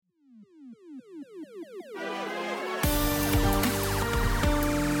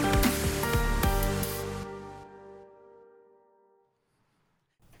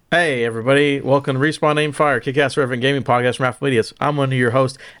Hey everybody, welcome to Respawn Aim Fire, Kick-Ass Reverend Gaming Podcast from Apple Media. I'm one of your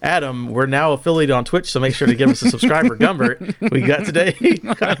hosts, Adam. We're now affiliated on Twitch, so make sure to give us a subscriber. Gumbert, we got today,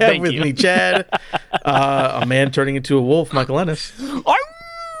 I have with me Chad, a man turning into a wolf, Michael Ennis.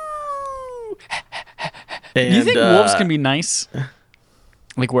 And, you think wolves can be nice?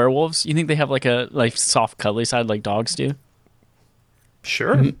 Like werewolves? You think they have like a soft cuddly side like dogs do?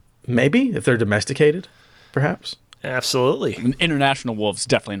 Sure. Maybe, if they're domesticated, perhaps. Absolutely. International wolves,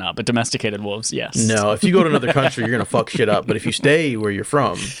 definitely not, but domesticated wolves, yes. No, if you go to another country, you're going to fuck shit up, but if you stay where you're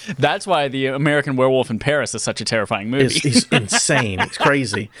from... That's why the American Werewolf in Paris is such a terrifying movie. He's insane. It's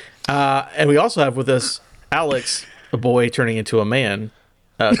crazy. And we also have with us Alex, a boy turning into a man,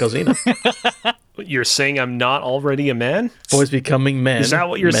 Cosina. You're saying I'm not already a man? Boys becoming men. Is that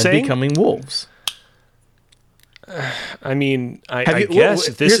what you're men saying? Becoming wolves. I mean, I guess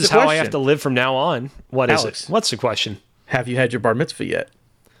if this is how I have to live from now on, what is Alex, it? What's the question? Have you had your bar mitzvah yet?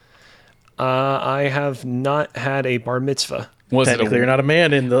 I have not had a bar mitzvah. Technically, you're not a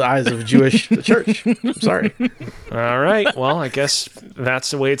man in the eyes of the Jewish church. I'm sorry. All right. Well, I guess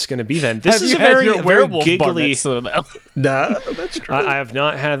that's the way it's going to be then. This Have is you a had very, your very werewolf bar giggly. mitzvah, though? Nah, that's true. I have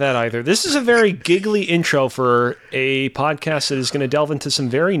not had that either. This is a very giggly intro for a podcast that is going to delve into some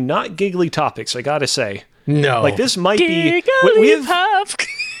very not giggly topics, I got to say. No. Like, this might be...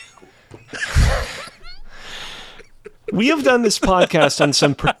 We have done this podcast on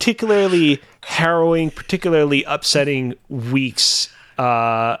some particularly harrowing, particularly upsetting weeks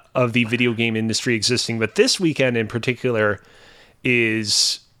of the video game industry existing. But this weekend in particular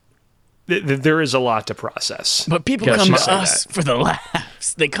is... there is a lot to process. But people Gotta come to smile us for the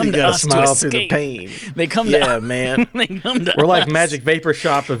laughs. They come you to gotta us to smile through the escape. pain. They come to Yeah, man. They come to We're like us. Magic Vapor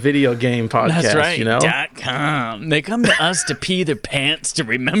Shop, a video game podcast, That's right. you know? .com. They come to us to pee their pants to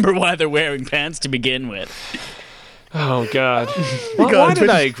remember why they're wearing pants to begin with. Oh, God. Why did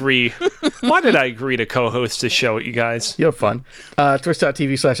I agree? Why did I agree to co-host this show with you guys? You have fun.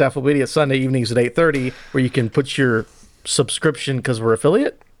 Twitch.tv/Apple Media, Sunday evenings at 8:30, where you can put your subscription because we're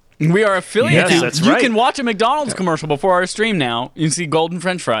affiliate. We are affiliate Yes, now. that's You right. can watch a McDonald's commercial before our stream now. You can see golden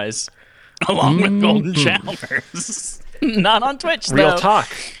french fries along with golden showers. Not on Twitch, though. Real talk.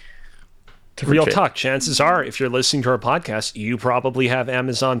 Real shit. talk. Chances are, if you're listening to our podcast, you probably have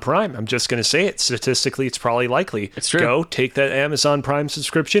Amazon Prime. I'm just going to say it. Statistically, it's probably likely. It's true. Go take that Amazon Prime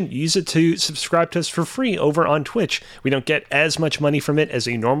subscription. Use it to subscribe to us for free over on Twitch. We don't get as much money from it as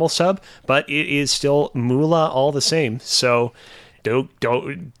a normal sub, but it is still moolah all the same. So don't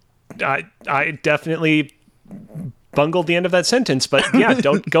I definitely bungled the end of that sentence, but yeah,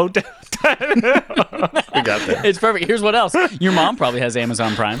 don't go down. We got that. It's perfect. Here's what else. Your mom probably has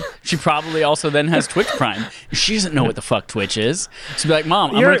Amazon Prime. She probably also then has Twitch Prime. She doesn't know what the fuck Twitch is. She'll be like,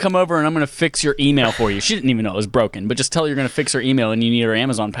 Mom, I'm going to come over and I'm going to fix your email for you. She didn't even know it was broken, but just tell her you're going to fix her email and you need her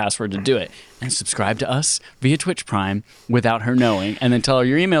Amazon password to do it. And subscribe to us via Twitch Prime without her knowing, and then tell her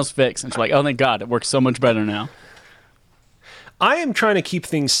your email's fixed. And she's like, oh, thank God, it works so much better now. I am trying to keep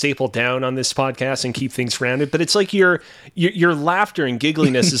things stapled down on this podcast and keep things rounded, but it's like your laughter and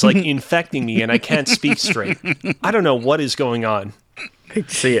giggliness is like infecting me, and I can't speak straight. I don't know what is going on. Hate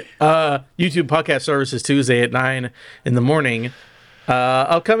to see it. YouTube podcast services Tuesday at 9 in the morning.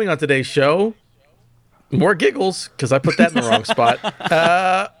 Upcoming on today's show, more giggles, because I put that in the wrong spot.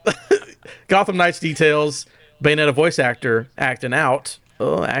 Gotham Knights details, Bayonetta voice actor acting out.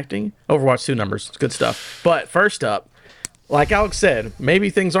 Acting? Overwatch 2 numbers. It's good stuff. But first up, like Alex said, maybe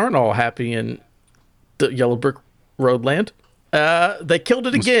things aren't all happy in the Yellow Brick Road land. They killed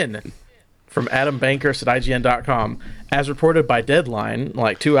it again. From Adam Bankhurst at IGN.com. As reported by Deadline,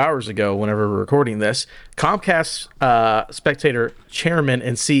 like 2 hours ago, whenever we're recording this, Comcast Spectator Chairman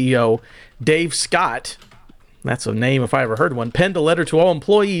and CEO Dave Scott, that's a name if I ever heard one, penned a letter to all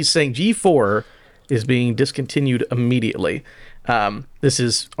employees saying G4 is being discontinued immediately. This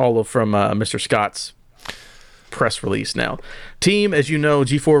is all from Mr. Scott's press release now. Team, as you know,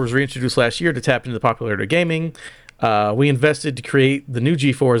 G4 was reintroduced last year to tap into the popularity of gaming. We invested to create the new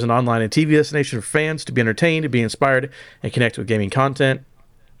G4 as an online and TV destination for fans to be entertained, to be inspired, and connect with gaming content.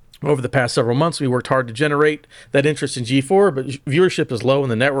 Over the past several months, we worked hard to generate that interest in G4, but viewership is low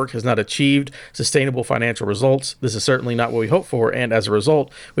and the network has not achieved sustainable financial results. This is certainly not what we hoped for, and as a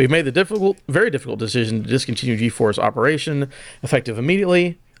result, we've made the very difficult decision to discontinue G4's operation effective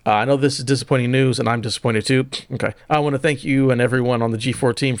immediately. I know this is disappointing news, and I'm disappointed too. Okay. I want to thank you and everyone on the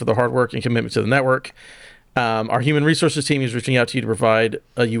G4 team for the hard work and commitment to the network. Our human resources team is reaching out to you to provide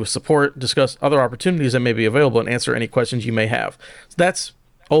you with support, discuss other opportunities that may be available, and answer any questions you may have. So that's,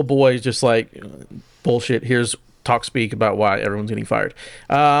 oh boy, just like bullshit. Here's talk speak about why everyone's getting fired.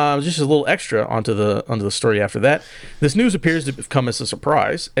 Just a little extra onto the story after that. This news appears to have come as a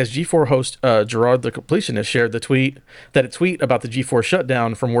surprise, as G4 host Gerard the Completionist shared a tweet about the G4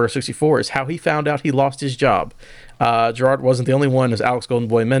 shutdown from Warrior 64 is how he found out he lost his job. Gerard wasn't the only one, as Alex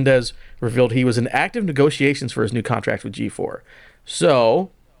Goldenboy Mendez revealed he was in active negotiations for his new contract with G4. So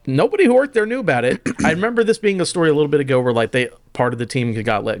nobody who worked there knew about it. I remember this being a story a little bit ago where like part of the team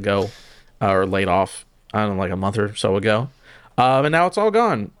got let go or laid off. I don't know, like a month or so ago. And now it's all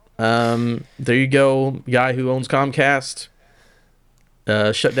gone. There you go. Guy who owns Comcast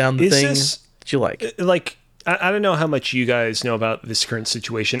shut down the thing that you like. Like, I don't know how much you guys know about this current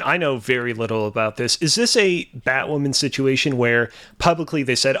situation. I know very little about this. Is this a Batwoman situation where publicly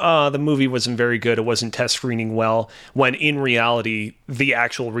they said, the movie wasn't very good, it wasn't test screening well, when in reality, the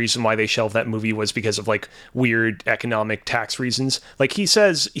actual reason why they shelved that movie was because of like weird economic tax reasons? Like he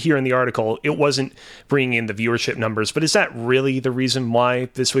says here in the article, it wasn't bringing in the viewership numbers, but is that really the reason why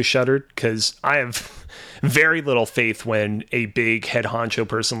this was shuttered? Because I have very little faith when a big head honcho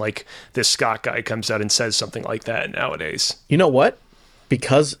person like this Scott guy comes out and says something like that nowadays. You know what?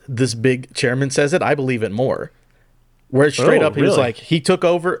 Because this big chairman says it, I believe it more. Where straight up, he was like, he took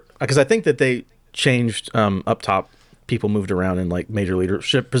over, because I think that they changed up top. People moved around in like major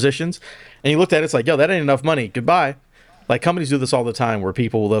leadership positions, and he looked at it, it's like, yo, that ain't enough money. Goodbye. Like companies do this all the time where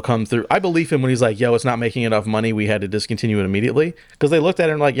they'll come through. I believe him when he's like, yo, it's not making enough money. We had to discontinue it immediately, because they looked at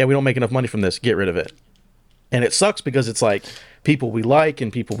it and like, yeah, we don't make enough money from this. Get rid of it. And it sucks because it's like people we like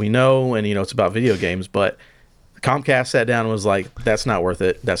and people we know, and it's about video games. But Comcast sat down and was like, that's not worth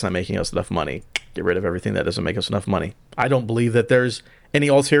it. That's not making us enough money. Get rid of everything that doesn't make us enough money. I don't believe that there's any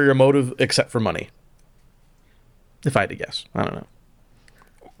ulterior motive except for money. If I had to guess. I don't know.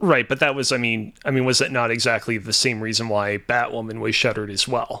 Right, but that was, I mean, was that not exactly the same reason why Batwoman was shuttered as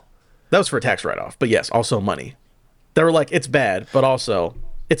well? That was for a tax write-off. But yes, also money. They were like, it's bad, but also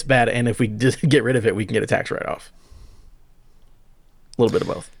it's bad, and if we just get rid of it, we can get a tax write-off. A little bit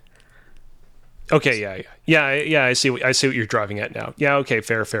of both. Okay, yeah. I see what you're driving at now. Yeah, okay,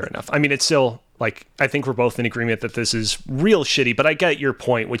 fair enough. I mean, it's still like, I think we're both in agreement that this is real shitty, but I get your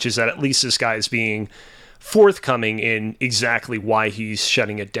point, which is that at least this guy is being forthcoming in exactly why he's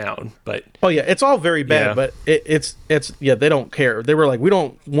shutting it down. But it's all very bad, but it's they don't care. They were like, we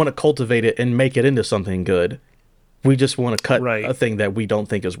don't want to cultivate it and make it into something good. We just want to cut a thing that we don't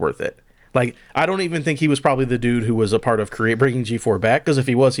think is worth it. Like, I don't even think he was probably the dude who was a part of bringing G4 back, because if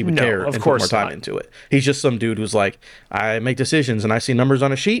he was, he would care and put more time into it. He's just some dude who's like, I make decisions and I see numbers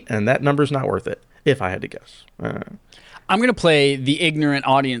on a sheet, and that number's not worth it, if I had to guess. I'm going to play the ignorant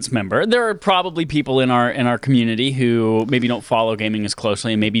audience member. There are probably people in our community who maybe don't follow gaming as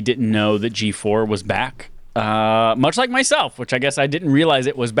closely and maybe didn't know that G4 was back. Much like myself, which I guess I didn't realize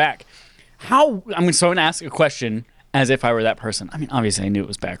it was back. I'm going to ask a question as if I were that person. I mean, obviously I knew it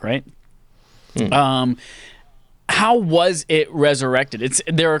was back, right? How was it resurrected?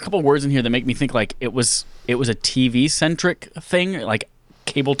 There are a couple of words in here that make me think like it was a TV centric thing, like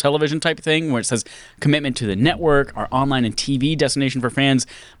cable television type thing, where it says commitment to the network, our online and TV destination for fans.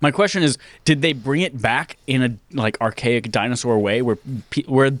 My question is, did they bring it back in a like archaic dinosaur way, where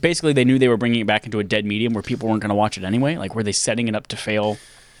basically they knew they were bringing it back into a dead medium where people weren't going to watch it anyway? Like, were they setting it up to fail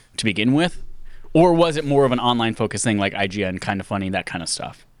to begin with, or was it more of an online focused thing like IGN, Kind of Funny, that kind of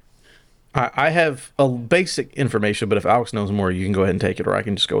stuff? I have a basic information, but if Alex knows more, you can go ahead and take it, or I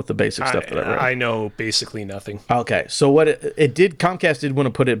can just go with the basic stuff that I read. I know basically nothing. Okay, so what it did, Comcast did want to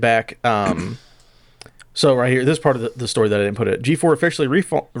put it back. So right here, this part of the story that I didn't put it. G4 officially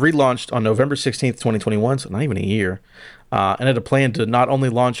relaunched on November 16th, 2021, so not even a year, and had a plan to not only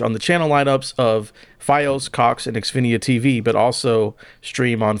launch on the channel lineups of Fios, Cox, and Xfinity TV, but also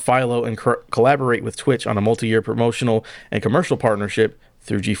stream on Philo and collaborate with Twitch on a multi-year promotional and commercial partnership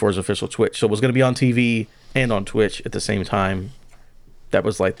through G4's official Twitch. So it was going to be on TV and on Twitch at the same time. That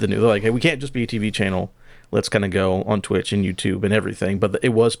was like they're like, hey, we can't just be a TV channel. Let's kind of go on Twitch and YouTube and everything. But it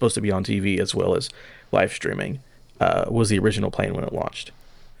was supposed to be on TV as well as live streaming. Was the original plan when it launched.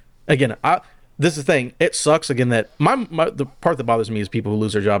 Again, this is the thing. It sucks again that the part that bothers me is people who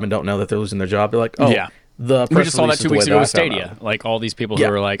lose their job and don't know that they're losing their job. They're like, oh, yeah. We just saw that 2 weeks ago with Stadia. Like all these people who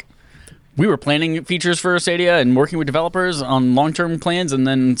are like, we were planning features for Stadia and working with developers on long-term plans, and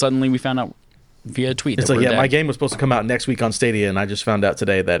then suddenly we found out via a tweet. It's like, my game was supposed to come out next week on Stadia, and I just found out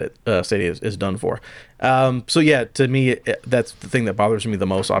today that Stadia is done for. So yeah, to me, that's the thing that bothers me the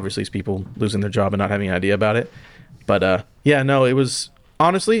most, obviously, is people losing their job and not having an idea about it. But yeah, no, it was,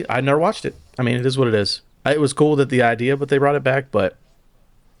 honestly, I never watched it. I mean, it is what it is. It was cool that the idea, but they brought it back, but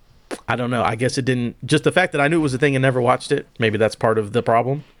I don't know. I guess it didn't, just the fact that I knew it was a thing and never watched it, maybe that's part of the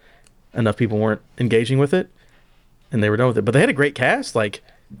problem. Enough people weren't engaging with it. and they were done with it. But they had a great cast, like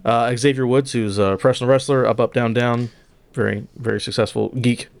Xavier Woods, who's a professional wrestler, up, down, down, very, very successful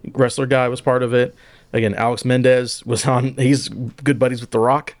geek wrestler guy, was part of it. Again, Alex Mendez was on. He's good buddies with The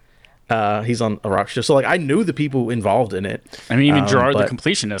Rock. He's on a Rock show. So, like, I knew the people involved in it. I mean, even Gerard the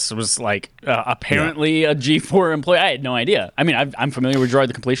Completionist was, like, apparently a G4 employee. I had no idea. I mean, I'm familiar with Gerard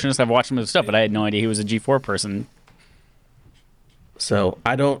the Completionist. I've watched him with stuff, but I had no idea he was a G4 person. So,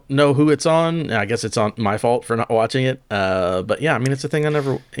 I don't know who it's on. I guess it's on my fault for not watching it. But, yeah, I mean, it's a thing I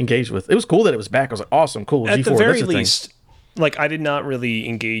never engaged with. It was cool that it was back. I was like, awesome, cool, At G4, the very that's a least, thing. like, I did not really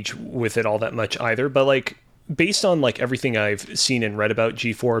engage with it all that much either, but, like, based on like everything I've seen and read about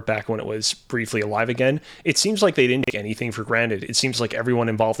G4 back when it was briefly alive again, it seems like they didn't take anything for granted. It seems like everyone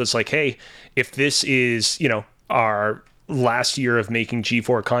involved is like, hey, if this is, you know, our last year of making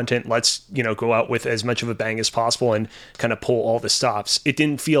G4 content, let's, you know, go out with as much of a bang as possible and kind of pull all the stops. It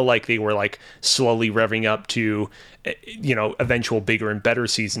didn't feel like they were like slowly revving up to, you know, eventual bigger and better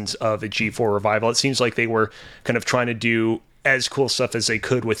seasons of a G4 revival. It seems like they were kind of trying to do as cool stuff as they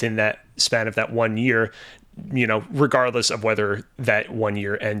could within that span of that 1 year, you know, regardless of whether that 1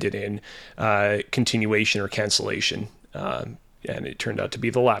 year ended in continuation or cancellation. And it turned out to be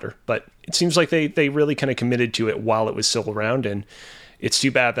the latter. But it seems like they really kind of committed to it while it was still around. And it's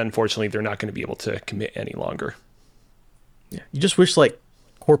too bad that unfortunately they're not going to be able to commit any longer. Yeah. You just wish like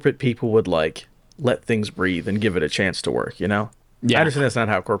corporate people would like let things breathe and give it a chance to work, you know? Yeah. I understand that's not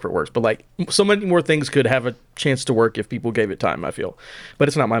how corporate works, but like so many more things could have a chance to work if people gave it time, I feel. But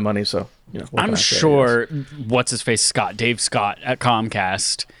it's not my money, so, you know. I'm sure, what's his face, Dave Scott at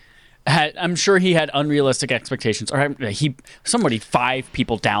Comcast, I'm sure he had unrealistic expectations. Or somebody 5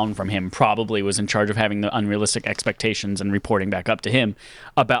 people down from him probably was in charge of having the unrealistic expectations and reporting back up to him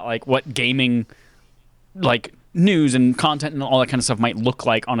about like what gaming, like news and content and all that kind of stuff might look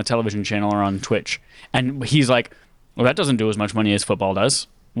like on a television channel or on Twitch. And he's like, well, that doesn't do as much money as football does.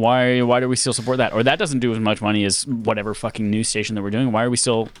 Why do we still support that? Or that doesn't do as much money as whatever fucking news station that we're doing. Why are we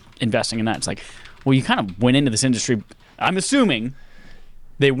still investing in that? It's like, well, you kind of went into this industry. I'm assuming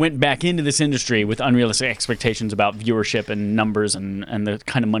they went back into this industry with unrealistic expectations about viewership and numbers and the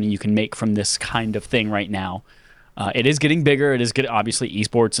kind of money you can make from this kind of thing right now. It is getting bigger. It is getting, obviously,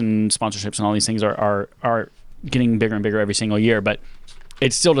 esports and sponsorships and all these things are getting bigger and bigger every single year, but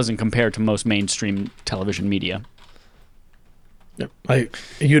it still doesn't compare to most mainstream television media.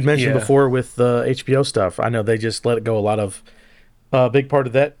 You had mentioned before with the HBO stuff. I know they just let it go a lot of big part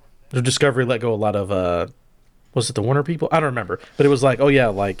of that. Discovery let go a lot of was it the Warner people? I don't remember, but it was like, oh yeah,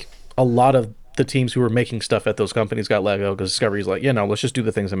 like a lot of the teams who were making stuff at those companies got let go because Discovery's like, you know, let's just do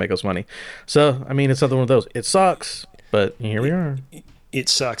the things that make us money. So I mean, it's another one of those. It sucks, but here we are. It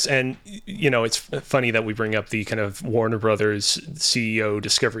sucks. And, you know, it's funny that we bring up the kind of Warner Brothers CEO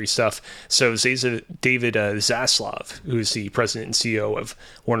Discovery stuff. So David Zaslav, who's the president and CEO of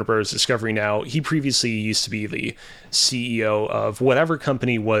Warner Brothers Discovery now, he previously used to be the CEO of whatever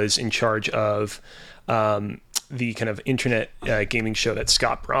company was in charge of the kind of internet gaming show that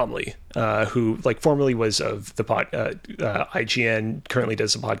Scott Bromley, who like formerly was of the IGN, currently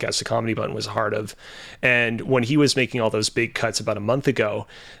does the podcast The Comedy Button, was a part of. And when he was making all those big cuts about a month ago,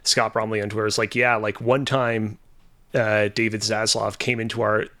 Scott Bromley on Twitter was like, yeah, like one time David Zaslav came into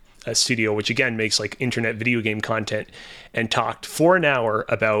our studio, which again makes like internet video game content, and talked for an hour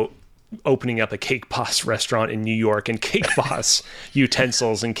about opening up a Cake Boss restaurant in New York and Cake Boss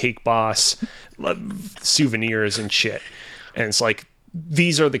utensils and Cake Boss souvenirs and shit. And it's like,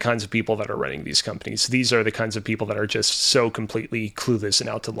 these are the kinds of people that are running these companies. These are the kinds of people that are just so completely clueless and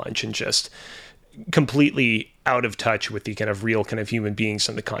out to lunch and just completely out of touch with the kind of real kind of human beings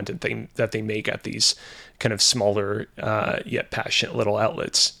and the content that they make at these kind of smaller yet passionate little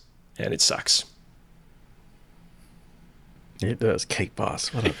outlets. And it sucks. It does. Cake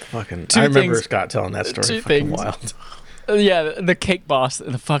Boss. What a fucking... I remember Scott telling that story. Fucking wild. Yeah, the Cake Boss,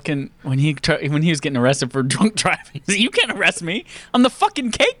 the fucking... When he was getting arrested for drunk driving, you can't arrest me. I'm the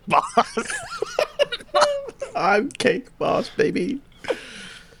fucking Cake Boss. I'm Cake Boss, baby.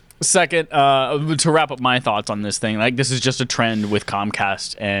 Second, to wrap up my thoughts on this thing, like this is just a trend with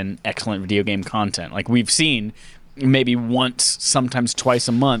Comcast and excellent video game content. Like we've seen... maybe once, sometimes twice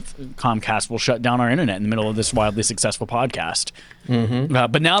a month, Comcast will shut down our internet in the middle of this wildly successful podcast. Mm-hmm.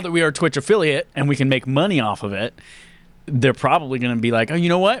 But now that we are a Twitch affiliate and we can make money off of it, they're probably going to be like, oh, you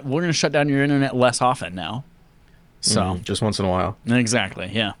know what? We're going to shut down your internet less often now. So just once in a while. Exactly,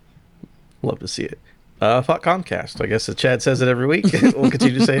 yeah. Love to see it. Fuck Comcast. I guess Chad says it every week. We'll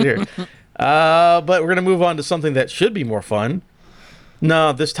continue to say it here. But we're going to move on to something that should be more fun.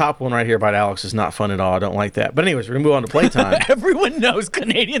 No, this top one right here by Alex is not fun at all. I don't like that. But anyways, we're going to move on to playtime. Everyone knows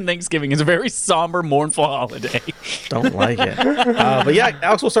Canadian Thanksgiving is a very somber, mournful holiday. Don't like it. But yeah,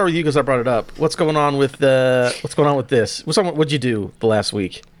 Alex, we'll start with you because I brought it up. What's going on with this? What'd you do the last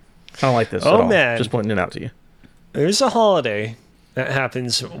week? I don't like this at all. Man. Just pointing it out to you. There's a holiday that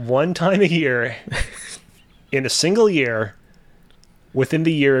happens one time a year in a single year within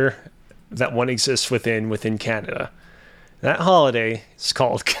the year that one exists within Canada. That holiday is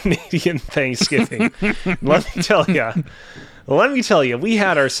called Canadian Thanksgiving. Let me tell you, we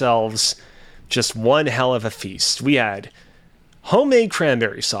had ourselves just one hell of a feast. We had homemade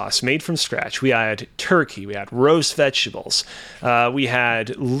cranberry sauce made from scratch. We had turkey. We had roast vegetables. We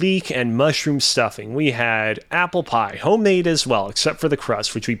had leek and mushroom stuffing. We had apple pie, homemade as well, except for the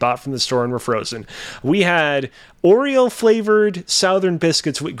crust, which we bought from the store and were frozen. We had Oreo-flavored Southern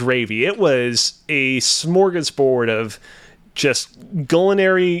biscuits with gravy. It was a smorgasbord of just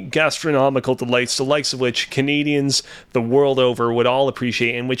culinary gastronomical delights, the likes of which Canadians the world over would all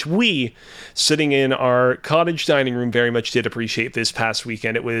appreciate, and which we, sitting in our cottage dining room, very much did appreciate this past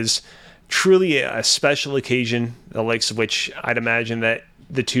weekend. It was truly a special occasion, the likes of which I'd imagine that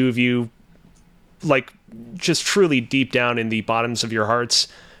the two of you, like, just truly deep down in the bottoms of your hearts,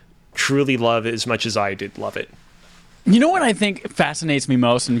 truly love as much as I did love it. You know what I think fascinates me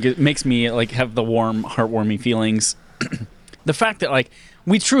most and makes me like have the warm, heartwarming feelings? The fact that like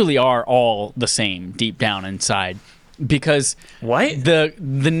we truly are all the same deep down inside, because What? the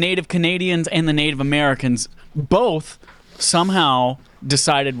Native Canadians and the Native Americans both somehow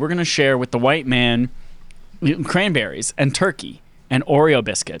decided we're going to share with the white man cranberries and turkey and Oreo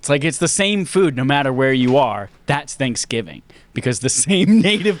biscuits. Like, it's the same food no matter where you are. That's Thanksgiving, because the same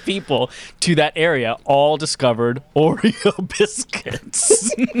native people to that area all discovered Oreo biscuits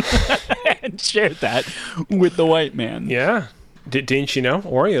and shared that with the white man. Yeah. Didn't you know?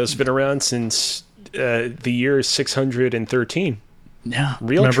 Oreo's been around since the year 613. Yeah.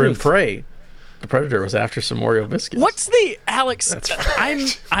 Real Remember in truth. Prey, the Predator was after some Oreo biscuits. What's the Alex? That's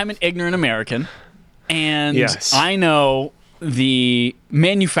right. I'm an ignorant American, and Yes. I know the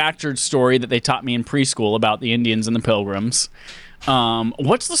manufactured story that they taught me in preschool about the Indians and the Pilgrims.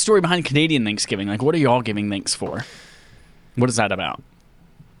 What's the story behind Canadian Thanksgiving? Like, what are you all giving thanks for? What is that about?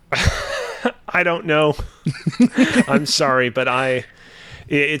 I don't know. I'm sorry, but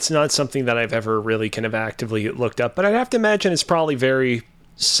it's not something that I've ever really kind of actively looked up. But I'd have to imagine it's probably very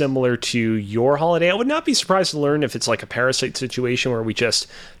similar to your holiday. I would not be surprised to learn if it's like a Parasite situation where we just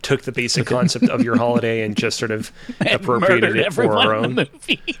took the basic concept of your holiday and just sort of appropriated it for our own.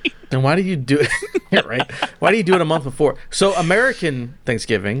 Then why do you do it? Yeah, right. Why do you do it a month before? So American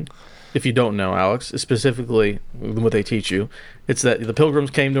Thanksgiving, if you don't know, Alex, is specifically what they teach you. It's that the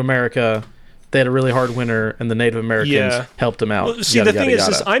Pilgrims came to America, they had a really hard winter, and the Native Americans helped them out. Well, see, Yada, the thing yada,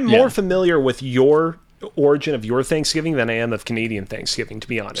 is yada. I'm more familiar with your origin of your Thanksgiving than I am of Canadian Thanksgiving, to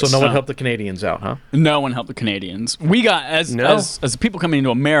be honest. So no one helped the Canadians out, huh? No one helped the Canadians. We got as people coming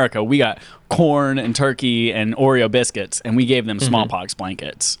into America, we got corn and turkey and Oreo biscuits, and we gave them smallpox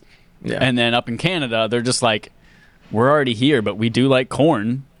blankets. Yeah. And then up in Canada, they're just like, we're already here, but we do like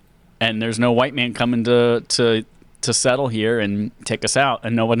corn, and there's no white man coming to settle here and take us out,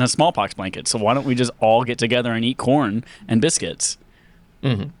 and no one has smallpox blankets. So why don't we just all get together and eat corn and biscuits?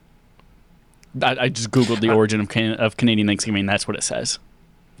 Mm-hmm. I just Googled the origin of Canadian Thanksgiving. That's what it says.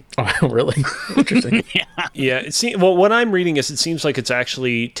 Oh, really? Interesting. Yeah. Well, what I'm reading is it seems like it's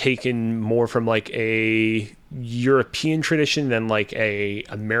actually taken more from like a European tradition than like a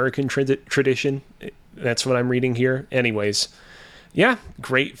American tradition. That's what I'm reading here. Anyways, yeah,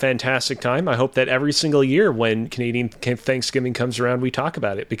 great, fantastic time. I hope that every single year when Canadian Thanksgiving comes around, we talk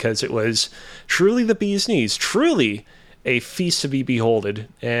about it, because it was truly the bee's knees, truly a feast to be beholded,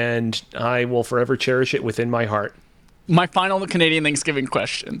 and I will forever cherish it within my heart. My final Canadian Thanksgiving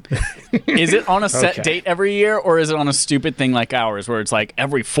question. Is it on a set date every year, or is it on a stupid thing like ours where it's like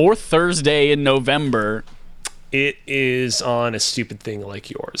every fourth Thursday in November? It is on a stupid thing like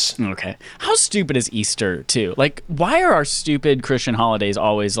yours. Okay. How stupid is Easter, too? Like, why are our stupid Christian holidays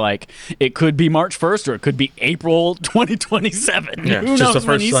always like, it could be March 1st or it could be April 2027? Yeah, Who just knows the first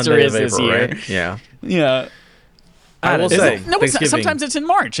when Easter Sunday is of this April, year? right? Yeah. Yeah. I will Is say, it? No, it's not. Thanksgiving. Sometimes it's in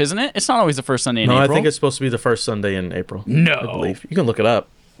March, isn't it? It's not always the first Sunday in No, April. I think it's supposed to be the first Sunday in April. No. I believe. You can look it up.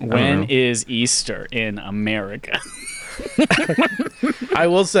 When is Easter in America? I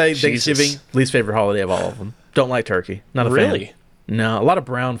will say Jesus. Thanksgiving, least favorite holiday of all of them. Don't like turkey. Not a Really? fan. No, a lot of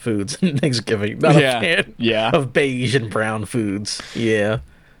brown foods in Thanksgiving. Not Yeah. a fan Yeah. of beige and brown foods. Yeah.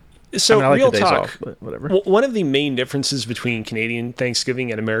 So, I mean, I like real the days talk. off, but whatever. One of the main differences between Canadian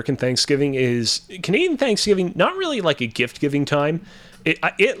Thanksgiving and American Thanksgiving is Canadian Thanksgiving, not really like a gift-giving time,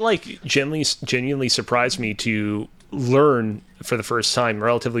 It like genuinely surprised me to learn for the first time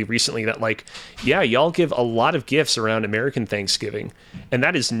relatively recently that like, yeah, y'all give a lot of gifts around American Thanksgiving, and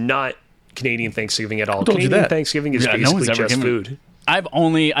that is not Canadian Thanksgiving at all. Canadian Thanksgiving is basically just food. The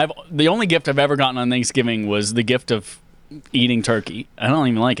only gift I've ever gotten on Thanksgiving was the gift of eating turkey. I don't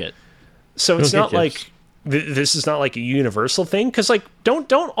even like it. So it's not like this is not like a universal thing, because like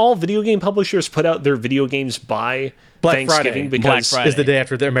don't all video game publishers put out their video games by Thanksgiving? Because Black Friday is the day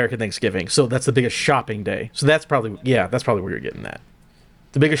after the American Thanksgiving, so that's the biggest shopping day. So that's probably where you're getting at.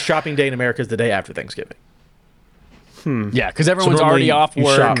 The biggest shopping day in America is the day after Thanksgiving. Yeah, because everyone's already off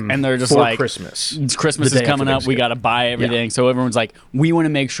work and they're just like, Christmas. Christmas is coming up. We got to buy everything. Yeah. So everyone's like, we want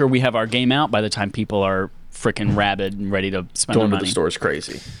to make sure we have our game out by the time people are freaking rabid and ready to spend their money. Going to the store is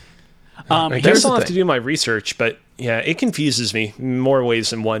crazy. I guess I'll have to do my research, but yeah, it confuses me in more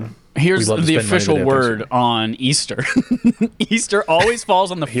ways than one. Here's the official word on Easter. Easter always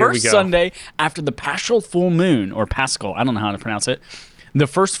falls on the first Sunday after the Paschal full moon, or Paschal, I don't know how to pronounce it. The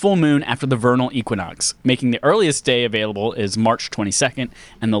first full moon after the vernal equinox, making the earliest day available is March 22nd,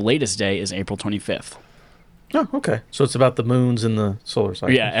 and the latest day is April 25th. Oh, okay. So it's about the moons and the solar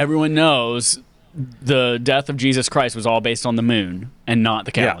cycle. Yeah, everyone knows the death of Jesus Christ was all based on the moon and not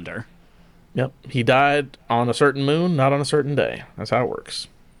the calendar. Yep. He died on a certain moon, not on a certain day. That's how it works.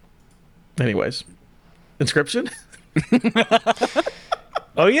 Anyways. Inscription?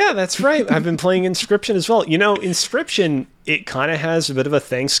 Oh, yeah, that's right. I've been playing Inscription as well. You know, Inscription, it kind of has a bit of a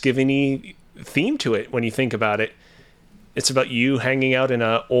Thanksgiving-y theme to it when you think about it. It's about you hanging out in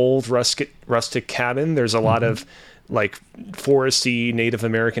an old rustic cabin. There's a lot of, like, foresty Native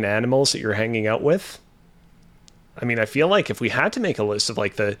American animals that you're hanging out with. I mean, I feel like if we had to make a list of,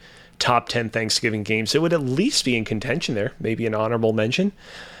 like, the top 10 Thanksgiving games, it would at least be in contention there. Maybe an honorable mention.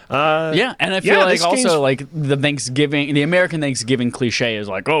 Yeah, and I feel like also like the American Thanksgiving cliche is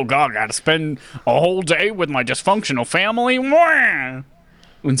like, oh God, I got to spend a whole day with my dysfunctional family.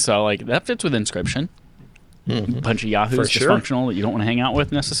 And so like that fits with Inscription. A bunch of yahoos dysfunctional that you don't want to hang out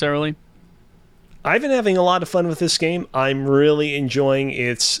with necessarily. I've been having a lot of fun with this game. I'm really enjoying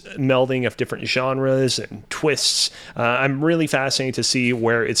its melding of different genres and twists. I'm really fascinated to see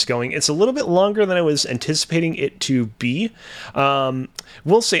where it's going. It's a little bit longer than I was anticipating it to be.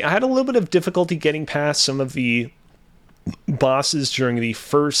 We'll say I had a little bit of difficulty getting past some of the bosses during the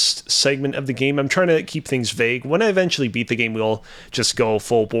first segment of the game. I'm trying to keep things vague. When I eventually beat the game, we'll just go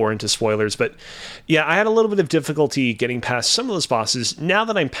full bore into spoilers. But yeah, I had a little bit of difficulty getting past some of those bosses. Now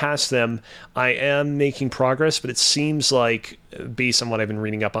that I'm past them, I am making progress, but it seems like, based on what I've been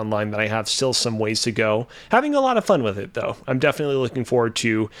reading up online, that I have still some ways to go. Having a lot of fun with it, though. I'm definitely looking forward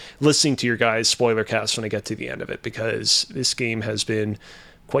to listening to your guys' spoiler cast when I get to the end of it, because this game has been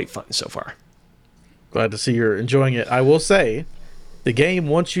quite fun so far. Glad to see you're enjoying it. I will say, the game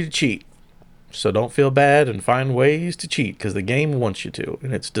wants you to cheat. So don't feel bad and find ways to cheat, because the game wants you to,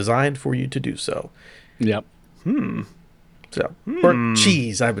 and it's designed for you to do so. Yep. Or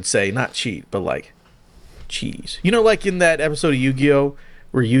cheese, I would say. Not cheat, but like cheese. You know, like in that episode of Yu-Gi-Oh!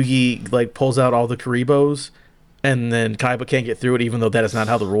 Where Yugi like pulls out all the Karibos, and then Kaiba can't get through it, even though that is not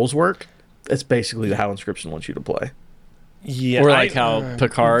how the rules work? That's basically how Inscription wants you to play. Yeah, or like how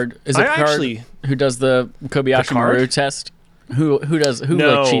Picard Picard who does the Kobayashi Maru test? Who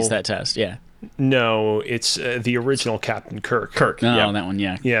like cheats that test? Yeah. No, it's the original Captain Kirk. No, that one.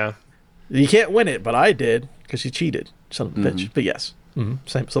 Yeah. Yeah. You can't win it, but I did because you cheated, son of a bitch. But yes,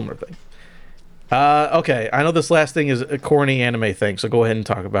 same similar thing. Okay, I know this last thing is a corny anime thing, so go ahead and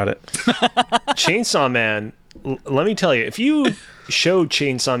talk about it. Chainsaw Man. Let me tell you, if you showed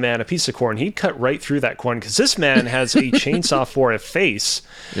Chainsaw Man a piece of corn, he'd cut right through that corn, because this man has a chainsaw for a face.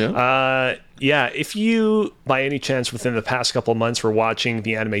 Yeah. If you, by any chance, within the past couple of months were watching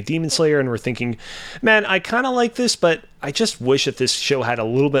the anime Demon Slayer and were thinking, man, I kind of like this, but I just wish that this show had a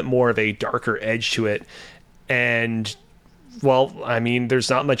little bit more of a darker edge to it. And, well, I mean, there's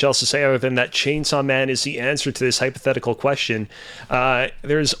not much else to say other than that Chainsaw Man is the answer to this hypothetical question.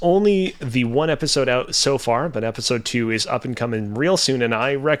 There's only the one episode out so far, but episode 2 is up and coming real soon, and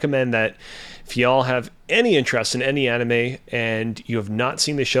I recommend that if y'all have any interest in any anime and you have not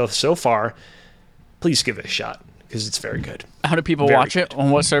seen the show so far, please give it a shot, because it's very good. How do people watch it?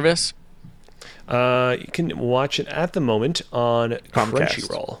 On what service? You can watch it at the moment on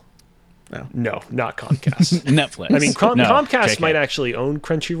Crunchyroll. No, not Comcast. Netflix. I mean, Comcast might actually own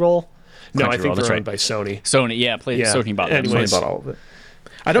Crunchyroll. No, I think they're owned by Sony. Sony, yeah. Sony bought them. Sony bought all of it.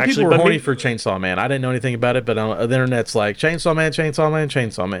 I know people were horny for Chainsaw Man. I didn't know anything about it, but on the internet's like, Chainsaw Man, Chainsaw Man,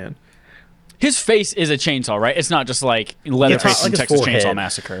 Chainsaw Man. His face is a chainsaw, right? It's not just like Leatherface in Texas Chainsaw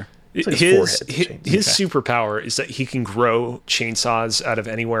Massacre. It's like his forehead chains. his superpower is that he can grow chainsaws out of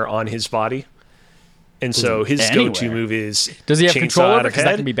anywhere on his body. And so his go-to Anywhere. move is Does he have chainsaw control over out it? of 'Cause that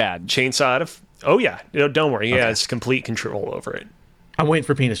head, can be bad. Chainsaw out of... Oh, yeah. Don't worry. He has complete control over it. I'm waiting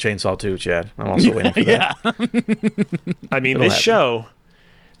for penis chainsaw too, Chad. I'm also waiting for that. Yeah. I mean, It'll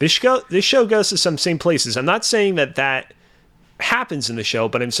this show goes to some same places. I'm not saying that happens in the show,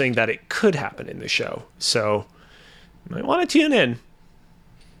 but I'm saying that it could happen in the show. So you might want to tune in.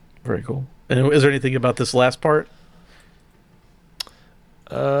 Very cool. And is there anything about this last part?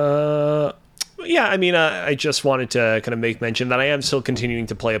 Yeah, I mean, I just wanted to kind of make mention that I am still continuing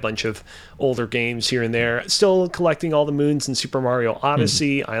to play a bunch of older games here and there. Still collecting all the moons in Super Mario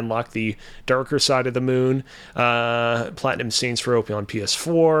Odyssey. I unlocked the darker side of the moon. Platinum Saints Row on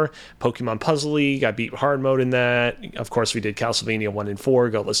PS4. Pokemon Puzzle League. I beat hard mode in that. Of course, we did Castlevania 1 and 4.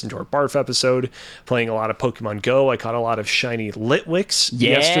 Go listen to our Barf episode. Playing a lot of Pokemon Go. I caught a lot of shiny Litwicks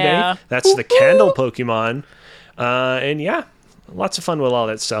yesterday. That's the candle Pokemon. And yeah. Lots of fun with all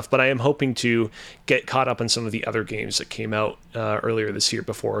that stuff, but I am hoping to get caught up on some of the other games that came out earlier this year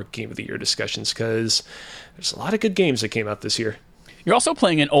before Game of the Year discussions, because there's a lot of good games that came out this year. You're also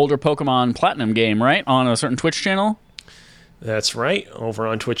playing an older Pokemon Platinum game, right? On a certain Twitch channel? That's right, over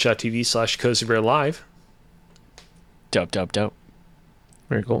on twitch.tv/CozyBearLive. Dope.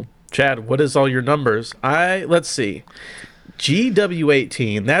 Very cool. Chad, what is all your numbers? Let's see.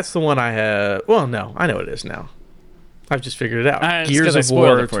 GW18, that's the one I have. Well, no, I know what it is now. I've just figured it out. It's Gears 'cause I of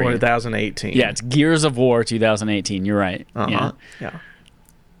spoiled War it for you. 2018. Yeah, it's Gears of War 2018. You're right. Yeah.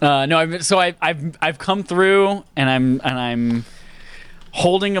 No, I've come through, and I'm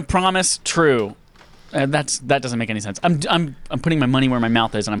holding a promise true. That doesn't make any sense. I'm putting my money where my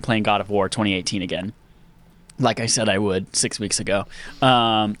mouth is, and I'm playing God of War 2018 again. Like I said I would 6 weeks ago.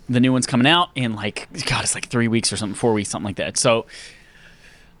 The new one's coming out in it's like 3 weeks or something, 4 weeks, something like that. So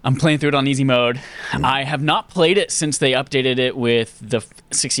I'm playing through it on easy mode. I have not played it since they updated it with the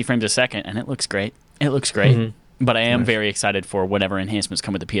 60 frames a second, and it looks great. But I am very excited for whatever enhancements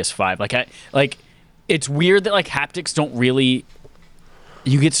come with the PS5. It's weird that haptics don't really.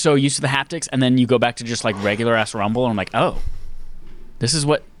 You get so used to the haptics, and then you go back to just regular ass Rumble, and I'm like, oh, this is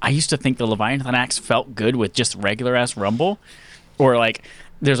what I used to think the Leviathan Axe felt good with, just regular ass Rumble, or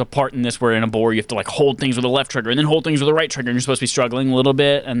there's a part in this where in a boar you have to hold things with the left trigger and then hold things with the right trigger, and you're supposed to be struggling a little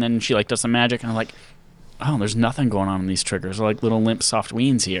bit, and then she does some magic, and I'm like, oh, there's nothing going on in these triggers. They're like little limp soft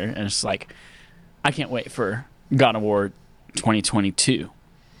weens here, and it's I can't wait for God of War 2022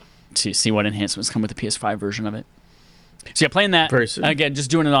 to see what enhancements come with the PS5 version of it. So yeah, playing that Very soon. again,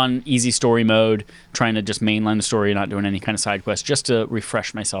 just doing it on easy story mode, trying to just mainline the story, not doing any kind of side quests, just to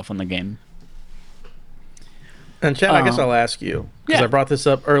refresh myself on the game. And Chad, I guess I'll ask you, because yeah. I brought this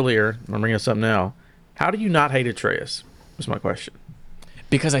up earlier. I'm bringing this up now. How do you not hate Atreus? Was my question.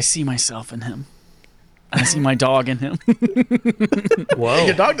 Because I see myself in him. I see my dog in him. Whoa.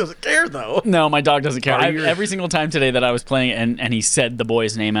 Your dog doesn't care, though. No, my dog doesn't care. Are you- Every single time today that I was playing and he said the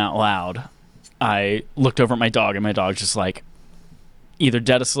boy's name out loud, I looked over at my dog, and my dog's just either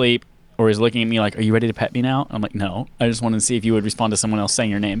dead asleep or he's looking at me are you ready to pet me now? I'm like, no. I just wanted to see if you would respond to someone else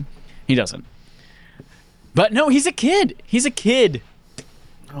saying your name. He doesn't. But no, he's a kid. He's a kid.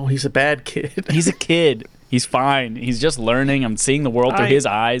 Oh, he's a bad kid. He's a kid. He's fine. He's just learning. I'm seeing the world through his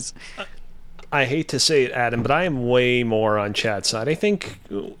eyes. I hate to say it, Adam, but I am way more on Chad's side. I think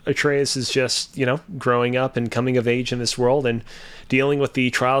Atreus is just, growing up and coming of age in this world and dealing with the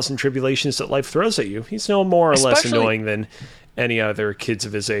trials and tribulations that life throws at you. He's no more or less Especially- annoying than any other kids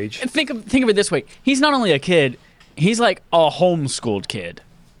of his age. Think of it this way. He's not only a kid, he's a homeschooled kid.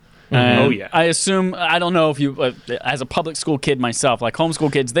 Oh, yeah. I assume, I don't know if you, as a public school kid myself,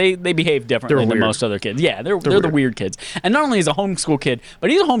 homeschool kids, they behave differently They're than weird. most other kids. Yeah, they're the weird kids. And not only is a homeschool kid, but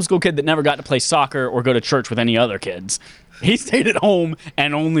he's a homeschool kid that never got to play soccer or go to church with any other kids. He stayed at home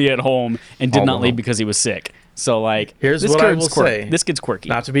and only at home and did All not alone. leave because he was sick. So, Here's this what I kid's will quirky. say. This kid's quirky.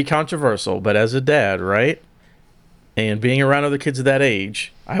 Not to be controversial, but as a dad, right? And being around other kids of that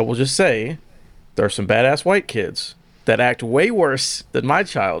age, I will just say there are some badass white kids that act way worse than my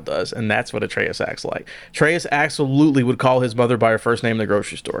child does, and that's what Atreus acts like. Atreus absolutely would call his mother by her first name in the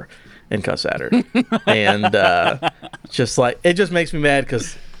grocery store and cuss at her. And it just makes me mad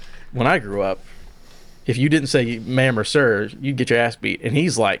because when I grew up, if you didn't say ma'am or sir, you'd get your ass beat. And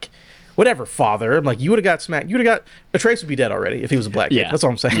he's like, whatever, father. I'm like, you would have got smacked. Atreus would be dead already if he was a black kid. That's all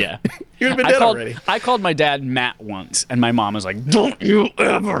I'm saying. Yeah. He would have been dead already. I called my dad Matt once, and my mom was like, don't you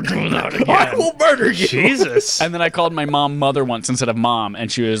ever do that again. I will murder you. Jesus. And then I called my mom mother once instead of mom,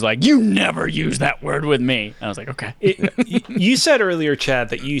 and she was like, you never use that word with me. And I was like, okay. You said earlier, Chad,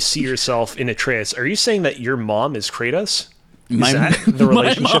 that you see yourself in Atreus. Are you saying that your mom is Kratos? Is that the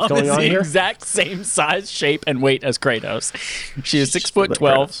relationship my mom going is on the here? exact same size, shape, and weight as Kratos. She is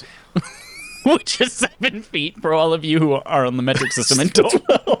 6'12", which is 7 feet for all of you who are on the metric system. And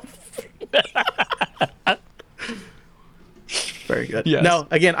 12. Very good. Yes. No,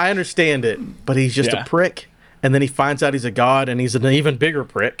 again, I understand it, but he's just Yeah. a prick. And then he finds out he's a god, and he's an even bigger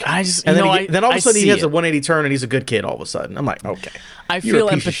prick. I just, and you then, know, then all of I a sudden he see has a it. 180 turn, and he's a good kid all of a sudden. I'm like, okay. I You're feel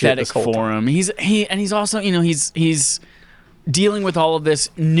a piece of shit this empathetic whole for time. him. He's also, you know, he's dealing with all of this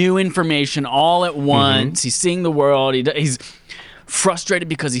new information all at once. He's seeing the world. He's frustrated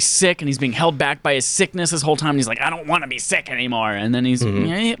because he's sick and he's being held back by his sickness this whole time. And he's like, I don't want to be sick anymore. And then he's,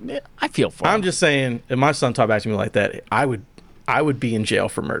 I feel for him. I'm just saying, if my son talked back to me like that, I would be in jail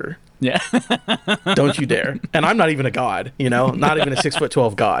for murder. Yeah. Don't you dare. And I'm not even a god, you know, not even a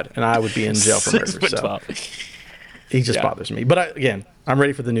 6'12" god, and I really want to see how it. 6'12". He just bothers me. But again, I'm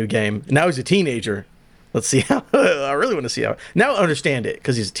ready for the new game. Now he's a teenager. Let's see how. I really want to see how. Now I understand it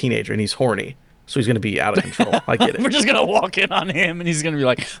because he's a teenager and he's horny, so he's going to be out of control. I get We're it. just gonna walk in on him and he's gonna be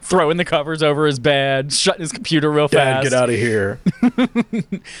like throwing the covers over his bed, shutting his computer real Dad, fast. get out of here.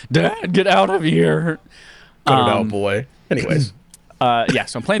 Dad, get out of here. Put it out, boy. Anyways, Yeah,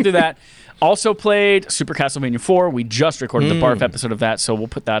 so I'm playing through that. Also played Super Castlevania 4. We just recorded the Barf episode of that, so we'll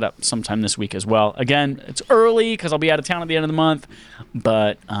put that up sometime this week as well. Again, it's early because I'll be out of town at the end of the month,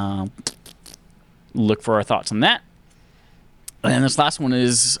 but look for our thoughts on that. And this last one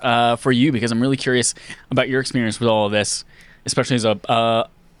is for you because I'm really curious about your experience with all of this, especially as a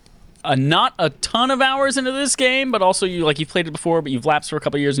not a ton of hours into this game, but also you've played it before, but you've lapsed for a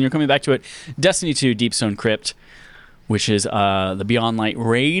couple of years and you're coming back to it. Destiny 2 Deep Stone Crypt, which is the Beyond Light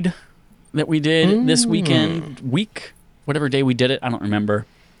raid that we did this week, whatever day we did it, I don't remember.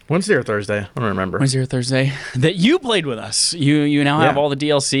 Wednesday or Thursday? I don't remember. Wednesday or Thursday, that you played with us. You now have all the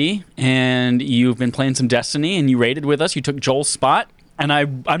DLC, and you've been playing some Destiny, and you raided with us. You took Joel's spot, and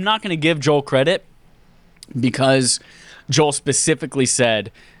I'm not going to give Joel credit because Joel specifically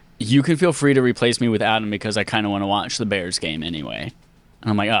said, you can feel free to replace me with Adam because I kind of want to watch the Bears game anyway. And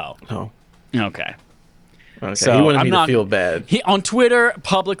I'm like, oh, okay. Okay. So He wanted I'm me not- to feel bad. He on Twitter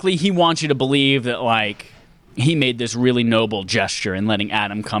publicly he wants you to believe that he made this really noble gesture in letting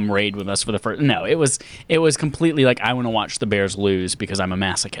Adam come raid with us for the first. No, it was completely I want to watch the Bears lose because I'm a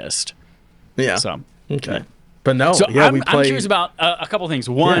masochist. Yeah. So Okay. But no, so yeah, I'm, we I'm played. curious about a couple things.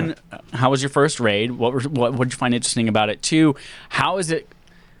 One, how was your first raid? What did you find interesting about it? Two, how is it?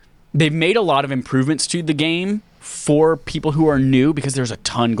 They've made a lot of improvements to the game for people who are new because there's a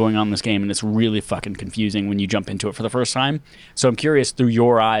ton going on in this game and it's really fucking confusing when you jump into it for the first time. So I'm curious through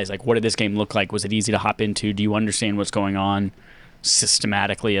your eyes, what did this game look like? Was it easy to hop into? Do you understand what's going on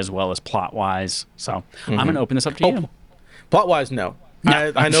systematically as well as plot-wise? So I'm going to open this up to you. Plot-wise, no.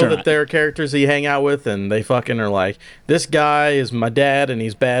 Yeah, I I'm know sure that not. there are characters that you hang out with, and they fucking are like, this guy is my dad, and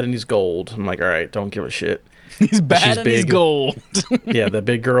he's bad, and he's gold. I'm like, all right, don't give a shit. He's bad She's and he's big. gold. Yeah, the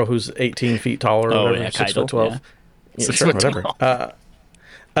big girl who's 18 feet taller or Oh, whatever, yeah, 6'12". yeah. Yeah, 6 sure, foot whatever.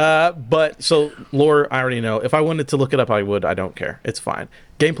 12. But so lore, I already know. If I wanted to look it up, I would. I don't care. It's fine.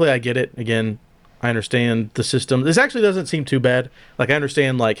 Gameplay, I get it. Again, I understand the system. This actually doesn't seem too bad. I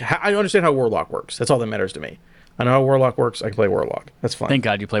understand I understand how Warlock works. That's all that matters to me. I know how Warlock works. I can play Warlock. That's fine. Thank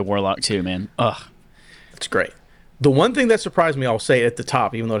God you play Warlock too, man. Ugh. It's great. The one thing that surprised me, I'll say at the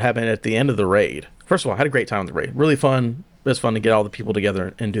top, even though it happened at the end of the raid. First of all, I had a great time with the raid. Really fun. It was fun to get all the people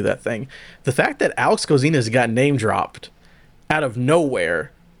together and do that thing. The fact that Alex Kozinas got name dropped out of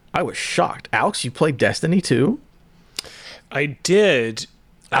nowhere, I was shocked. Alex, you played Destiny too? I did.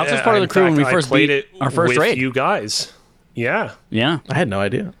 Alex was part of the In crew when fact, we first played beat it our first with raid. you guys. Yeah. Yeah. I had no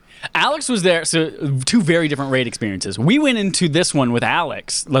idea. Alex was there, so two very different raid experiences. We went into this one with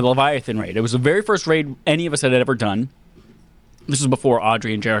Alex, the Leviathan raid. It was the very first raid any of us had ever done. This was before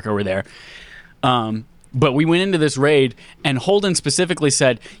Audrey and Jericho were there. But we went into this raid, and Holden specifically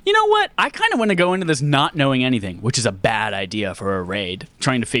said, you know what? I kind of want to go into this not knowing anything, which is a bad idea for a raid,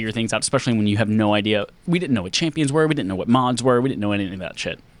 trying to figure things out, especially when you have no idea. We didn't know what champions were. We didn't know what mods were. We didn't know anything of that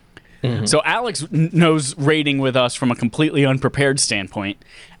shit. So Alex knows raiding with us from a completely unprepared standpoint,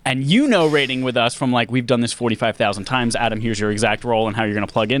 and you know raiding with us from we've done this 45,000 times. Adam, here's your exact role and how you're going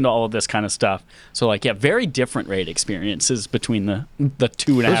to plug into all of this kind of stuff. So very different raid experiences between the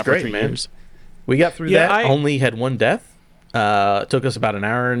 2.5 or 3 years. We got through Yeah, that. Only had one death. It took us about an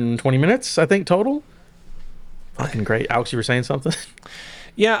hour and 20 minutes, I think, total. Fucking great. Alex, you were saying something?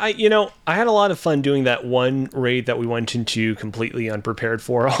 Yeah, I had a lot of fun doing that one raid that we went into completely unprepared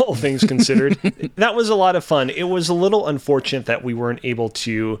for, all things considered. That was a lot of fun. It was a little unfortunate that we weren't able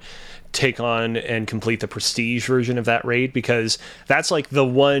to take on and complete the prestige version of that raid because that's the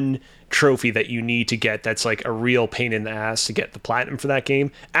one trophy that you need to get that's like a real pain in the ass to get the platinum for that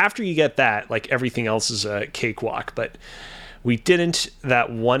game. After you get that, like everything else is a cakewalk. But we didn't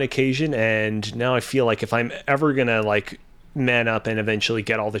that one occasion, and now I feel like if I'm ever gonna like man up and eventually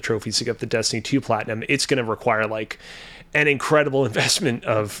get all the trophies to get the Destiny 2 platinum, it's gonna require like an incredible investment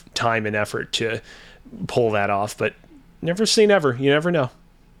of time and effort to pull that off. But never say never. You never know.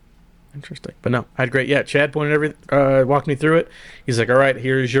 Interesting. But no, I had great. Yeah, Chad walked me through it. He's like, all right,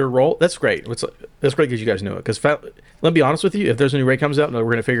 here's your role. That's great. That's great because you guys knew it. Because let me be honest with you, if there's a new raid comes out and we're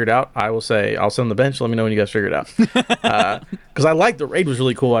going to figure it out, I will say, I'll sit on the bench. Let me know when you guys figure it out. Because I like the raid was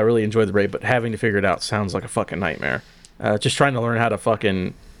really cool. I really enjoyed the raid, but having to figure it out sounds like a fucking nightmare. Just trying to learn how to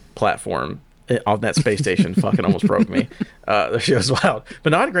fucking platform on that space station fucking almost broke me. The shit was wild.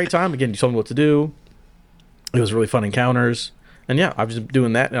 But no, I had a great time. Again, you told me what to do. It was really fun encounters. And yeah, I've just been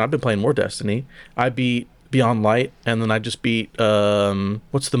doing that, and I've been playing more Destiny. I beat Beyond Light, and then I just beat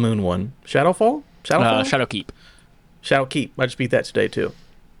what's the moon one? Shadowfall? Shadowkeep. Shadowkeep. I just beat that today too.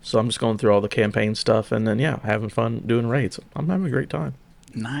 So I'm just going through all the campaign stuff, and then yeah, having fun doing raids. I'm having a great time.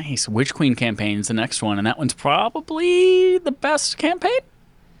 Nice. Witch Queen campaign's the next one, and that one's probably the best campaign.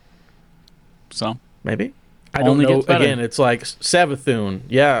 So maybe. I don't know. Again, it's like Savathun.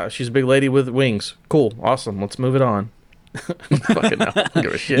 Yeah, she's a big lady with wings. Cool. Awesome. Let's move it on. Fucking hell. I don't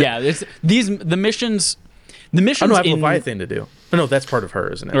give a shit. Yeah, the missions. The missions. I have Leviathan to do. Oh, no, that's part of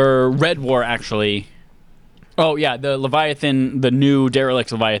her, isn't it? Or Red War, actually. Oh yeah, the Leviathan, the new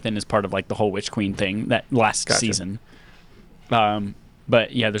derelict Leviathan, is part of like the whole Witch Queen thing that last season.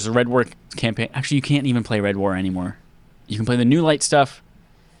 But yeah, there's a Red War campaign. Actually, you can't even play Red War anymore. You can play the new light stuff.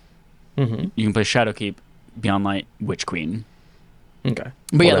 Mm-hmm. You can play Shadowkeep, Beyond Light, Witch Queen. Okay.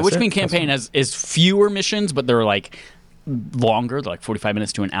 But yeah, the Witch Queen campaign is fewer missions, but they're like longer. They're like 45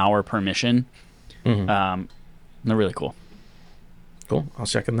 minutes to an hour per mission. Mm-hmm. They're really cool. Cool. I'll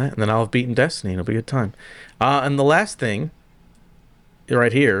check on that, and then I'll have beaten Destiny. It'll be a good time. And the last thing,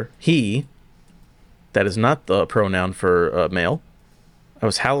 right here, he. That is not the pronoun for male. That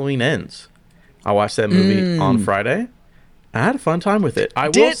was Halloween Ends. I watched that movie on Friday. I had a fun time with it. I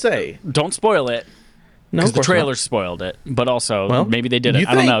will say, don't spoil it. No, because the trailer spoiled it, but also maybe they did it.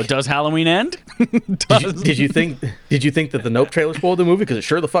 I don't know. Does Halloween end? Did you think that the Nope trailer spoiled the movie? Because it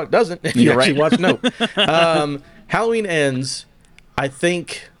sure the fuck doesn't. If you actually watch Nope. Halloween Ends, I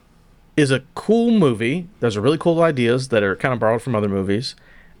think, is a cool movie. There's really cool ideas that are kind of borrowed from other movies,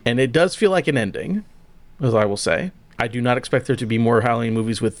 and it does feel like an ending, as I will say. I do not expect there to be more Halloween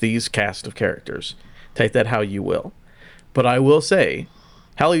movies with these cast of characters. Take that how you will. But I will say,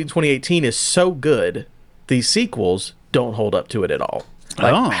 Halloween 2018 is so good. These sequels don't hold up to it at all.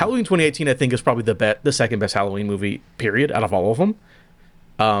 Like Halloween 2018, I think, is probably the second best Halloween movie, period, out of all of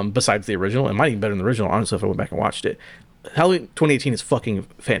them. Besides the original. It might even be better than the original, honestly, if I went back and watched it. Halloween 2018 is fucking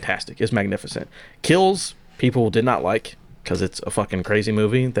fantastic. It's magnificent. Kills, people did not like, because it's a fucking crazy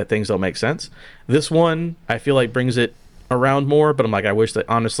movie that things don't make sense. This one, I feel like, brings it around more, but I'm like, I wish that,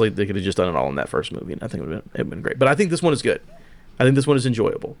 honestly, they could have just done it all in that first movie, and I think it would have been great. But I think this one is good. I think this one is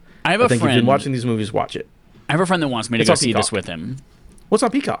enjoyable. I think if you've been watching these movies, watch it. I have a friend that wants me to go see this with him. What's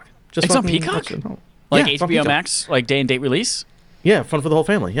on Peacock? It's on Peacock? Like HBO Max, like day and date release? Yeah, fun for the whole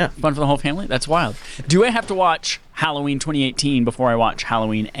family, yeah. Fun for the whole family? That's wild. Do I have to watch Halloween 2018 before I watch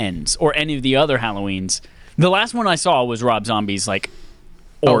Halloween Ends? Or any of the other Halloweens? The last one I saw was Rob Zombie's, like,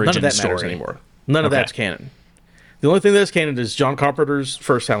 origin none of that story. Matters anymore. None of that's canon. The only thing that is canon is John Carpenter's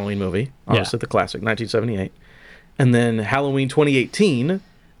first Halloween movie, obviously the classic, 1978. And then Halloween 2018...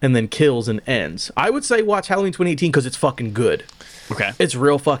 and then Kills and Ends. I would say watch Halloween 2018 because it's fucking good. Okay. It's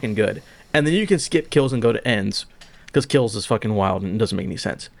real fucking good. And then you can skip Kills and go to Ends because Kills is fucking wild and it doesn't make any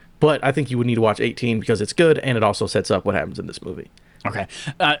sense. But I think you would need to watch 18 because it's good and it also sets up what happens in this movie. Okay.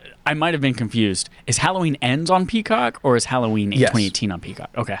 I might have been confused. Is Halloween Ends on Peacock or is Halloween 2018 on Peacock?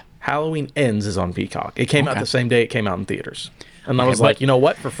 Okay. Halloween Ends is on Peacock. It came out the same day it came out in theaters. And I was like, you know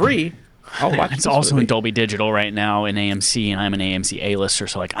what? For free... It's also in Dolby Digital right now in AMC, and I'm an AMC A-lister,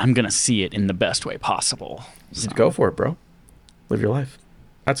 so like I'm gonna see it in the best way possible. So. Go for it, bro. Live your life.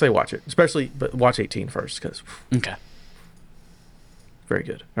 I'd say watch it, but watch 18 first, because very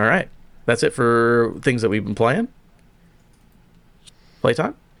good. All right, that's it for things that we've been playing.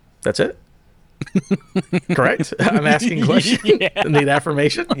 Playtime. That's it. Correct? I'm asking questions. Need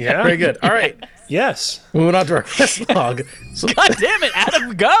affirmation? Yeah. Very good. All right. Yes. Moving on to our quest log. God damn it,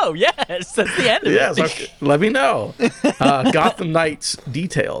 Adam, go. Yes, that's the end of it. Yes, let me know. Gotham Knights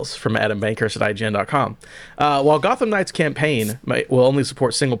details from Adam Bankhurst at IGN.com. While Gotham Knights campaign will only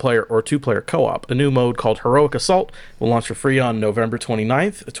support single-player or two-player co-op, a new mode called Heroic Assault will launch for free on November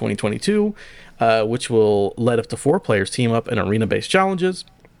 29th, 2022, which will let up to 4 players team up in arena-based challenges.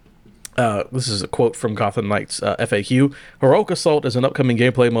 This is a quote from Gotham Knights FAQ. Heroic Assault is an upcoming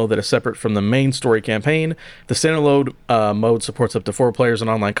gameplay mode that is separate from the main story campaign. The standalone mode supports up to 4 players in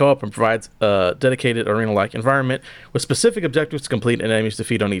online co-op and provides a dedicated arena-like environment with specific objectives to complete and enemies to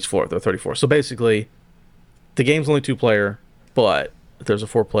defeat on each floor. There are 34. So basically, the game's only 2-player, but there's a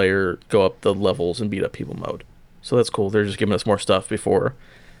 4-player go up the levels and beat up people mode. So that's cool. They're just giving us more stuff before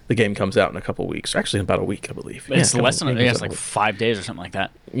the game comes out in a couple weeks. Actually, in about a week, I believe. It's less than it's like 5 days or something like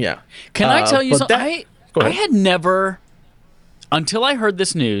that. Yeah. Can I tell you something? Go I ahead. had never, until I heard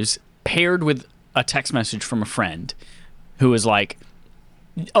this news, paired with a text message from a friend who was like,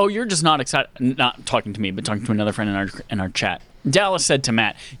 "Oh, you're just not excited." Not talking to me, but talking to another friend in our chat. Dallas said to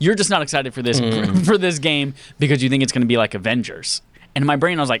Matt, "You're just not excited for this for this game because you think it's going to be like Avengers." And in my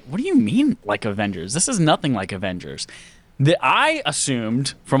brain, I was like, "What do you mean like Avengers? This is nothing like Avengers." I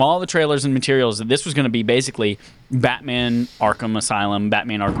assumed from all the trailers and materials that this was going to be basically Batman Arkham Asylum,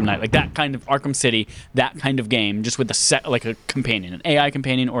 Batman Arkham Knight, like that kind of Arkham City, that kind of game, just with like a companion, an AI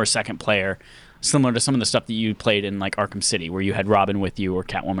companion or a second player, similar to some of the stuff that you played in like Arkham City, where you had Robin with you or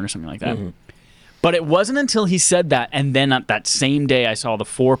Catwoman or something like that. But it wasn't until he said that, and then at that same day, I saw the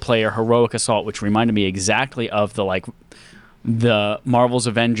 4-player Heroic Assault, which reminded me exactly of the Marvel's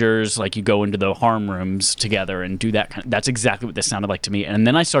Avengers, like you go into the harm rooms together and do that that's exactly what this sounded like to me. And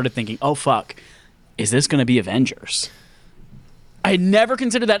then I started thinking, oh fuck, is this going to be Avengers? I had never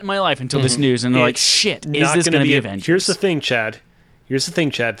considered that in my life until this news, and they're like, shit, is this going to be Avengers? Here's the thing, Chad.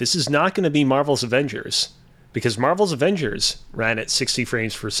 This is not going to be Marvel's Avengers, because Marvel's Avengers ran at 60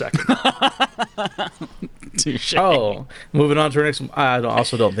 frames per second. Touche. Oh, moving on to our next.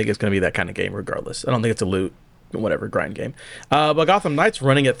 Also don't think it's going to be that kind of game. Regardless, I don't think it's a loot, whatever grind game. But Gotham Knights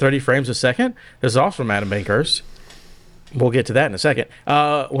running at 30 frames a second. This is also from Adam Bankhurst. We'll get to that in a second.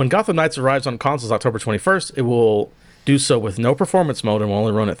 When Gotham Knights arrives on consoles October 21st, it will do so with no performance mode and will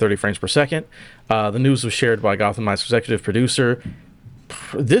only run at 30 frames per second. The news was shared by Gotham Knights executive producer.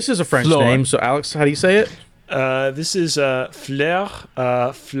 This is a French name, so Alex, how do you say it? This is Flower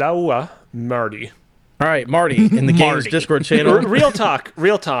Marty. All right, Marty, in the game's Discord channel. Real talk.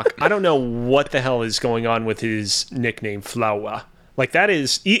 I don't know what the hell is going on with his nickname, Flower. Like, that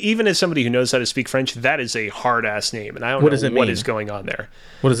is, even as somebody who knows how to speak French, that is a hard-ass name, and I don't know what is going on there.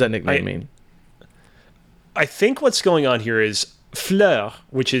 What does that nickname mean? I think what's going on here is Fleur,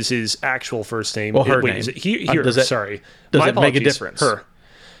 which is his actual first name. Well, her wait, name. Is it sorry. Does My it make a apologies. difference? Her.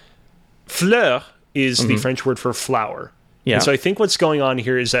 Fleur is the French word for flower. Yeah. And so I think what's going on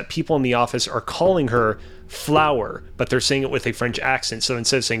here is that people in the office are calling her Flower, but they're saying it with a French accent. So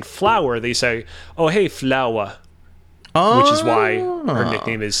instead of saying flower, they say, "Oh, hey, Flower," which is why her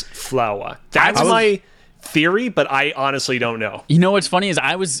nickname is Flower. That's my theory, but I honestly don't know. You know what's funny is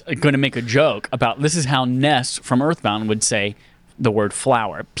I was going to make a joke about this is how Ness from Earthbound would say the word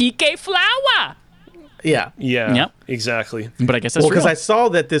flower. PK flower! Yeah. Yeah, Yep. exactly. But I guess that's Because real. I saw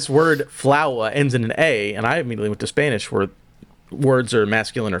that this word flower ends in an A, and I immediately went to Spanish where words are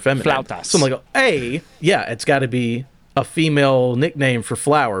masculine or feminine. Flautas. So I'm like, A, yeah, it's got to be a female nickname for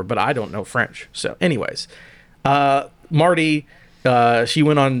flower, but I don't know French. So anyways, Marty, she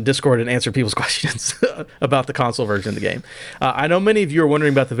went on Discord and answered people's questions about the console version of the game. I know many of you are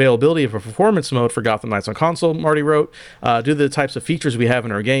wondering about the availability of a performance mode for Gotham Knights on console, Marty wrote. Due to the types of features we have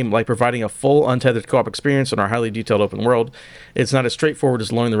in our game, like providing a full untethered co-op experience in our highly detailed open world, it's not as straightforward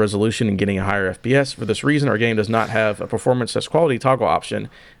as lowering the resolution and getting a higher FPS. For this reason, our game does not have a performance/quality toggle option,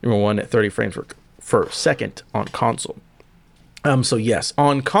 number one, at 30 frames per second on console. So yes,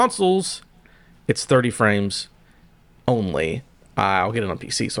 on consoles, it's 30 frames only. I'll get it on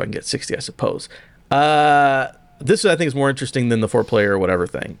PC so I can get 60, I suppose. This, I think, is more interesting than the 4-player or whatever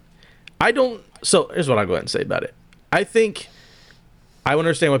thing. So here's what I'll go ahead and say about it. I think I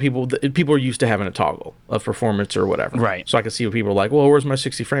understand why people are used to having a toggle of performance or whatever. Right. So I can see what people are like, well, where's my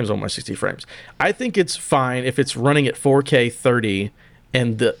 60 frames? On my 60 frames. I think it's fine if it's running at 4K 30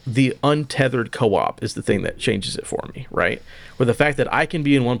 and the untethered co-op is the thing that changes it for me, right? With the fact that I can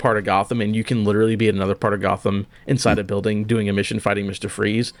be in one part of Gotham and you can literally be in another part of Gotham inside a building doing a mission fighting Mr.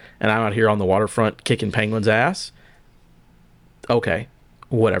 Freeze, and I'm out here on the waterfront kicking Penguin's ass. Okay,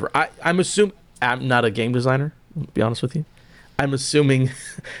 whatever. I'm assuming, I'm not a game designer, to be honest with you. I'm assuming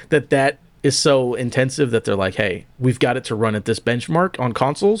that is so intensive that they're like, hey, we've got it to run at this benchmark on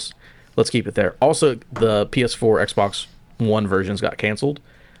consoles. Let's keep it there. Also, the PS4, Xbox One versions got canceled,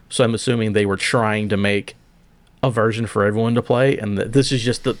 so I'm assuming they were trying to make a version for everyone to play, and this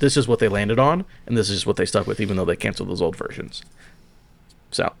is what they landed on, and this is what they stuck with, even though they canceled those old versions.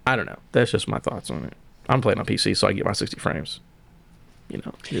 So I don't know. That's just my thoughts on it. I'm playing on PC, so I get my 60 frames. You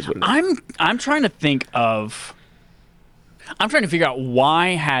know, it is what it is. I'm trying to think of I'm trying to figure out why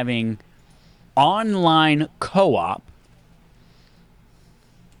having online co-op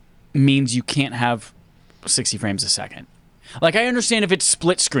means you can't have 60 frames a second. Like, I understand if it's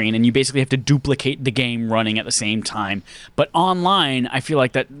split screen and you basically have to duplicate the game running at the same time, but online, I feel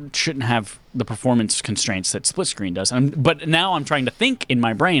like that shouldn't have the performance constraints that split screen does. But now I'm trying to think in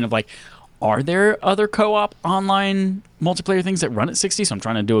my brain of, like, are there other co-op online multiplayer things that run at 60? So I'm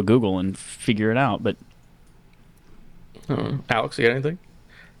trying to do a Google and figure it out, but... Alex, you got anything?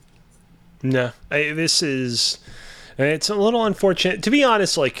 No, it's a little unfortunate. To be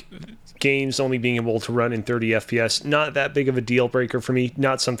honest, like, games only being able to run in 30 FPS, not that big of a deal breaker for me.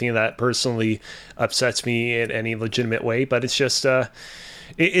 Not something that personally upsets me in any legitimate way, but it's just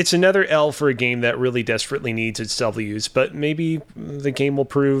it's another L for a game that really desperately needs its W's. But maybe the game will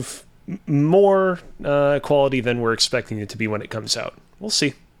prove more quality than we're expecting it to be when it comes out. We'll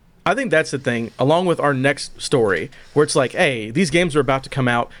see. I think that's the thing, along with our next story, where it's like, hey, these games are about to come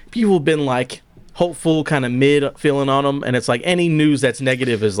out. People have been like hopeful, kind of mid feeling on them, and it's like any news that's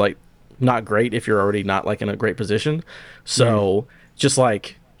negative is like not great if you're already not like in a great position. So just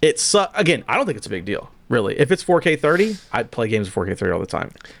like it's again, I don't think it's a big deal really. If it's 4K 30, I'd play games at 4K 30 all the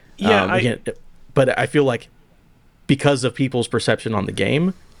time. Yeah, but I feel like because of people's perception on the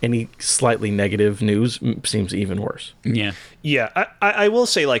game, any slightly negative news seems even worse. Yeah. Yeah, I will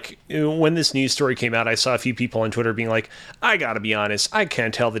say, like, when this news story came out, I saw a few people on Twitter being like, I gotta be honest, I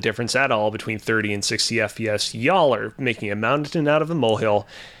can't tell the difference at all between 30 and 60 FPS. Y'all are making a mountain out of a molehill.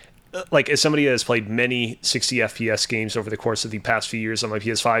 Like, as somebody that has played many 60 FPS games over the course of the past few years on my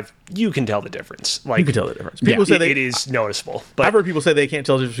PS5, you can tell the difference. Like, you can tell the difference. People say it is noticeable. But I've heard people say they can't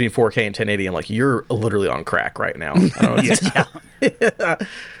tell the difference between 4K and 1080. I'm like, you're literally on crack right now. I don't know.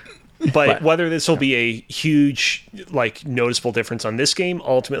 But whether this will be a huge, like, noticeable difference on this game,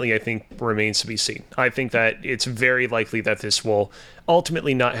 ultimately, I think remains to be seen. I think that it's very likely that this will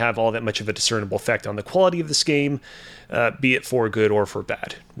ultimately not have all that much of a discernible effect on the quality of this game, be it for good or for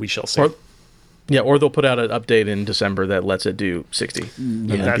bad. We shall see. Or they'll put out an update in December that lets it do 60.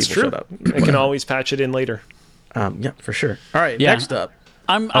 That's true. Shut up. I can always patch it in later. Yeah, for sure. All right, next up.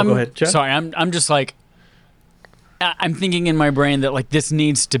 Go ahead, Chad. Sorry, I'm just like... I'm thinking in my brain that, like, this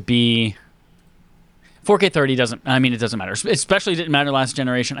needs to be 4K 30 doesn't matter. Especially it didn't matter last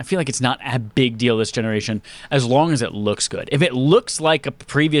generation. I feel like it's not a big deal this generation as long as it looks good. If it looks like a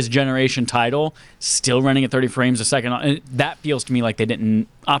previous generation title still running at 30 frames a second, that feels to me like they didn't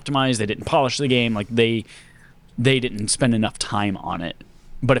optimize, they didn't polish the game, like they didn't spend enough time on it.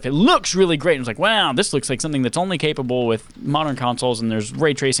 But if it looks really great and it's like, wow, this looks like something that's only capable with modern consoles and there's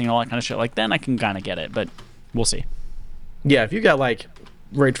ray tracing and all that kind of shit, like, then I can kind of get it, but we'll see. Yeah, if you got like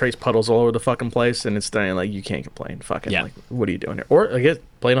ray trace puddles all over the fucking place and it's staying, like, you can't complain. Fucking, like, what are you doing here? Or I guess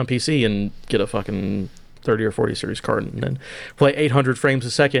play it on PC and get a fucking 30 or 40 series card and then play 800 frames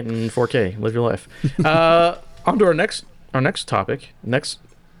a second in 4K. Live your life. On to our next topic, next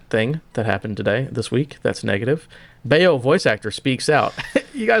thing that happened this week that's negative. Bayo voice actor speaks out.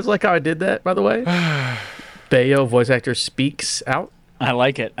 You guys like how I did that, by the way? Bayo voice actor speaks out. I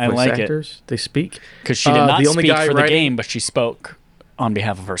like it. Voice actors, they speak. Because she did not speak for the game, but she spoke on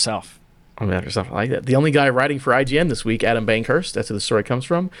behalf of herself. On behalf of herself, I like that. The only guy writing for IGN this week, Adam Bankhurst. That's who the story comes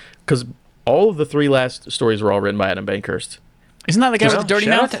from. Because all of the 3 last stories were all written by Adam Bankhurst. Isn't that the guy with the dirty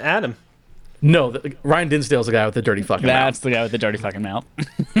mouth? Shout out to Adam. No, Ryan Dinsdale's the guy with the dirty fucking mouth. That's the guy with the dirty fucking mouth.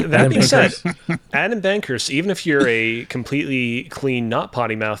 That being said, Adam Bankhurst, even if you're a completely clean, not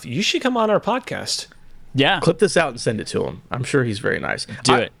potty mouth, you should come on our podcast. Yeah. Clip this out and send it to him. I'm sure he's very nice.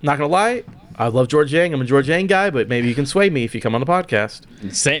 Do it. Not going to lie, I love George Yang. I'm a George Yang guy, but maybe you can sway me if you come on the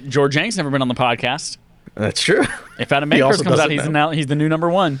podcast. George Yang's never been on the podcast. That's true. If Adam Bankhurst comes out, he's the new number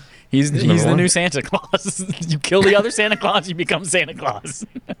one. He's the new Santa Claus. You kill the other Santa Claus, you become Santa Claus.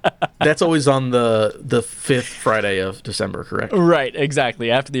 That's always on the 5th Friday of December, correct? Right,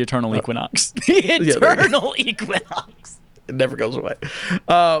 exactly. After the eternal equinox. The eternal equinox. It never goes away.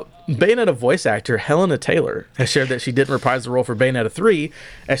 Bayonetta voice actor Helena Taylor has shared that she didn't reprise the role for Bayonetta 3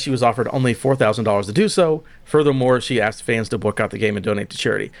 as she was offered only $4,000 to do so. Furthermore, she asked fans to boycott the game and donate to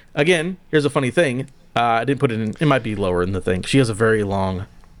charity. Again, here's a funny thing. I didn't put it in. It might be lower in the thing. She has a very long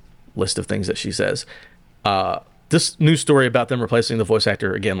list of things that she says. This news story about them replacing the voice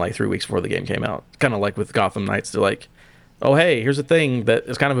actor, again, like 3 weeks before the game came out. Kind of like with Gotham Knights. They're like, oh, hey, here's a thing that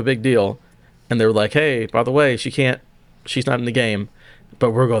is kind of a big deal. And they're like, hey, by the way, she's not in the game,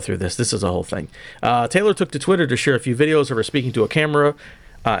 but we'll go through this. This is a whole thing. Taylor took to Twitter to share a few videos of her speaking to a camera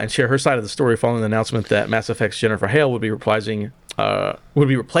and share her side of the story following the announcement that Mass Effect's Jennifer Hale would be replacing her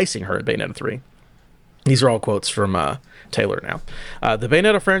in Bayonetta 3. These are all quotes from Taylor now. The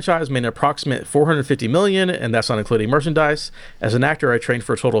Bayonetta franchise made an approximate $450 million, and that's not including merchandise. As an actor, I trained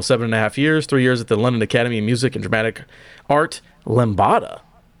for a total of 7.5 years, 3 years at the London Academy of Music and Dramatic Art, Lambada.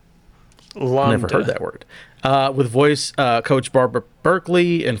 Never heard that word. With voice coach Barbara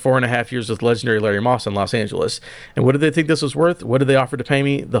Berkeley, and 4.5 years with legendary Larry Moss in Los Angeles. And what did they think this was worth? What did they offer to pay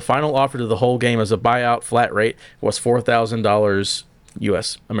me? The final offer to the whole game as a buyout flat rate was $4,000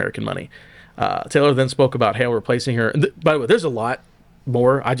 US American money. Taylor then spoke about Hale replacing her. By the way, there's a lot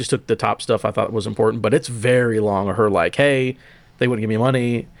more. I just took the top stuff I thought was important, but it's very long of her like, hey, they wouldn't give me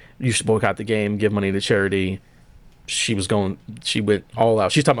money. You should boycott the game, give money to charity. She went all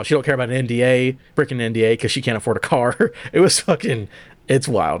out. She's talking about she don't care about an NDA, breaking an NDA because she can't afford a car. It's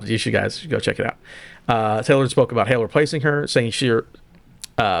wild. You guys should go check it out. Taylor spoke about Hale replacing her, saying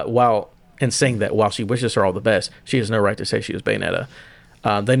while she wishes her all the best, she has no right to say she is Bayonetta.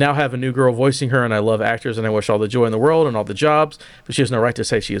 They now have a new girl voicing her, and I love actors, and I wish all the joy in the world and all the jobs, but she has no right to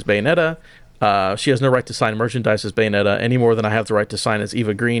say she is Bayonetta. She has no right to sign merchandise as Bayonetta any more than I have the right to sign as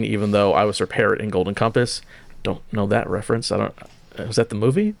Eva Green, even though I was her parrot in Golden Compass. Don't know that reference. Was that the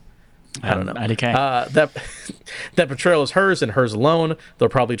movie? I don't know. IDK. That portrayal is hers and hers alone. They'll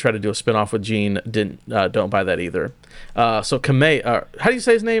probably try to do a spinoff with Gene. Don't buy that either. So Kamei, how do you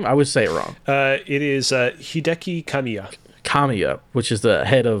say his name? I would say it wrong. It is Hideki Kamiya. Kamiya, which is the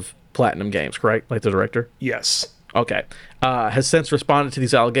head of Platinum Games, correct? Like the director? Yes. Okay. Has since responded to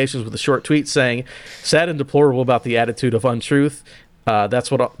these allegations with a short tweet saying, sad and deplorable about the attitude of untruth. That's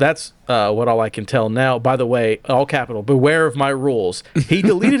what all I can tell now. By the way, all capital, beware of my rules. He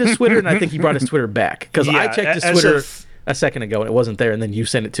deleted his Twitter, and I think he brought his Twitter back. Because I checked his Twitter a second ago, and it wasn't there, and then you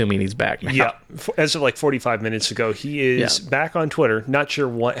sent it to me, and he's back now. Yeah, as of like 45 minutes ago, he is back on Twitter. Not sure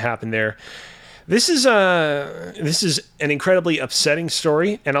what happened there. This is an incredibly upsetting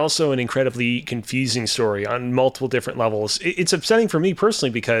story and also an incredibly confusing story on multiple different levels. It's upsetting for me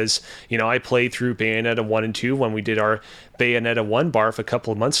personally because, I played through Bayonetta 1 and 2 when we did our Bayonetta 1 barf a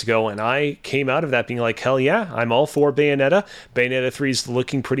couple of months ago, and I came out of that being like, hell yeah, I'm all for Bayonetta. Bayonetta 3 is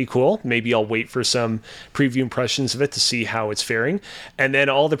looking pretty cool. Maybe I'll wait for some preview impressions of it to see how it's faring. And then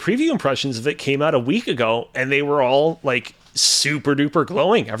all the preview impressions of it came out a week ago, and they were all like super duper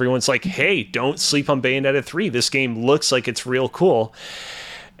glowing. Everyone's like, hey, don't sleep on Bayonetta 3. This game looks like it's real cool.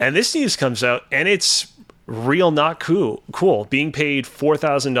 And this news comes out, and it's real not cool. Being paid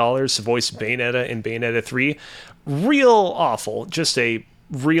 $4,000 to voice Bayonetta in Bayonetta 3, real awful. Just a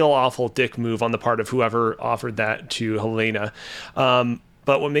real awful dick move on the part of whoever offered that to Helena.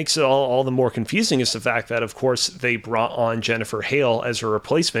 But what makes it all the more confusing is the fact that, of course, they brought on Jennifer Hale as her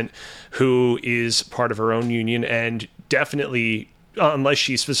replacement, who is part of her own union and definitely, unless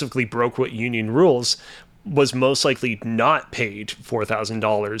she specifically broke what union rules, was most likely not paid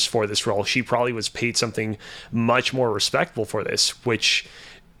 $4,000 for this role. She probably was paid something much more respectable for this, which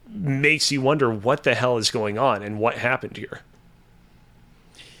makes you wonder what the hell is going on and what happened here.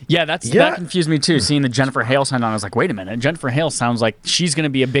 Yeah, that confused me too. Seeing the Jennifer Hale sign on, I was like, wait a minute. Jennifer Hale sounds like she's going to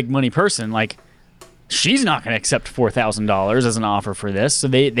be a big money person. Like, she's not going to accept $4,000 as an offer for this. So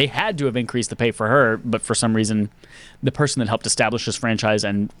they had to have increased the pay for her, but for some reason, the person that helped establish this franchise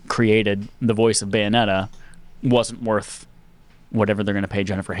and created the voice of Bayonetta wasn't worth whatever they're going to pay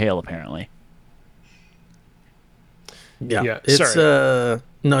Jennifer Hale, apparently. Yeah. It's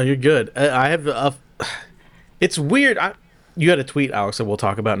no, you're good. I have it's weird. You had a tweet, Alex, that we'll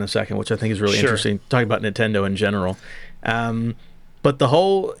talk about in a second, which I think is really interesting. Talking about Nintendo in general. But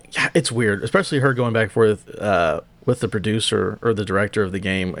it's weird, especially her going back and forth with the producer or the director of the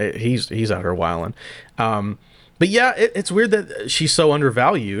game. He's out here wilding. But yeah, it's weird that she's so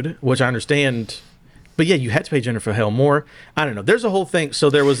undervalued, which I understand. But yeah, you had to pay Jennifer Hale more. I don't know. There's a whole thing. So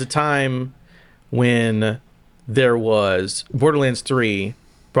there was a time when there was Borderlands 3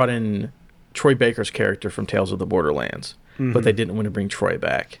 brought in Troy Baker's character from Tales of the Borderlands, but they didn't want to bring Troy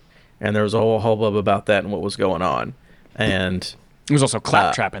back. And there was a whole hubbub about that and what was going on. And there was also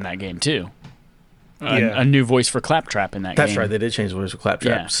Claptrap in that game, too. A new voice for Claptrap in that game. That's right. They did change the voice for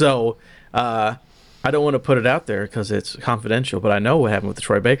Claptrap. Yeah. So I don't want to put it out there because it's confidential, but I know what happened with the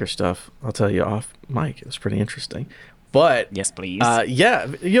Troy Baker stuff. I'll tell you off mic. It was pretty interesting. But yes, please. Yeah,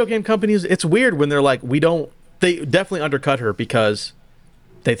 video game companies, it's weird when they're like, they definitely undercut her because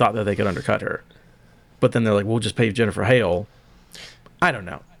they thought that they could undercut her. But then they're like, we'll just pay Jennifer Hale. I don't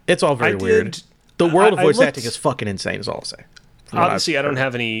know. It's all very weird. The world of voice acting is fucking insane, is all I'll say. Obviously, I don't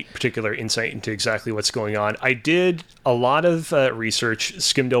have any particular insight into exactly what's going on. I did a lot of research,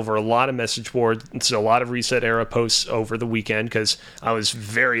 skimmed over a lot of message boards, a lot of Reset Era posts over the weekend because I was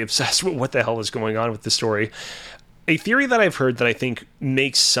very obsessed with what the hell was going on with the story. A theory that I've heard that I think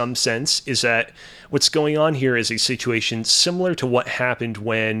makes some sense is that what's going on here is a situation similar to what happened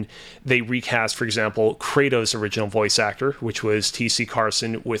when they recast, for example, Kratos' original voice actor, which was T.C.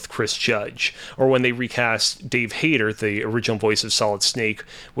 Carson, with Chris Judge, or when they recast Dave Hayter, the original voice of Solid Snake,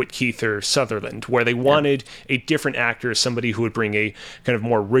 with Kiefer Sutherland, where they wanted a different actor, somebody who would bring a kind of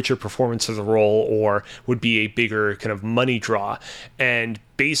more richer performance to the role or would be a bigger kind of money draw. And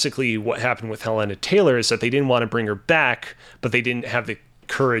basically what happened with Helena Taylor is that they didn't want to bring her back, but they didn't have the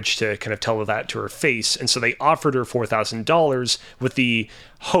courage to kind of tell her that to her face. And so they offered her $4,000 with the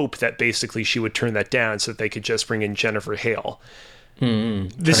hope that basically she would turn that down so that they could just bring in Jennifer Hale.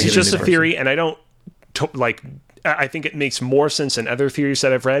 This is just a theory, and I don't I think it makes more sense than other theories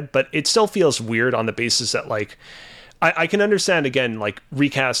that I've read, but it still feels weird on the basis that like I can understand, again, like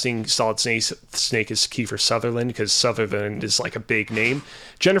recasting Solid Snake as Kiefer Sutherland, because Sutherland is like a big name.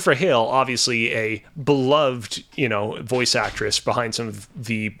 Jennifer Hale, obviously a beloved, voice actress behind some of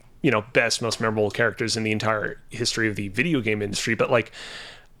the, best, most memorable characters in the entire history of the video game industry. But like,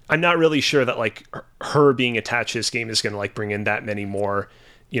 I'm not really sure that like her being attached to this game is going to like bring in that many more,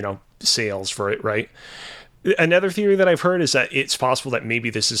 sales for it, right? Another theory that I've heard is that it's possible that maybe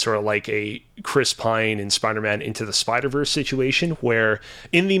this is sort of like a Chris Pine and Spider-Man Into the Spider-Verse situation, where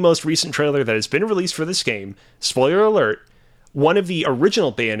in the most recent trailer that has been released for this game, spoiler alert, one of the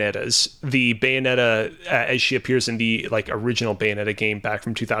original Bayonettas, the Bayonetta as she appears in the like original Bayonetta game back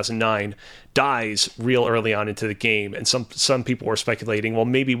from 2009, dies real early on into the game. And some people were speculating, well,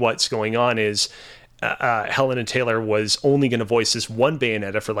 maybe what's going on is Helena Taylor was only going to voice this one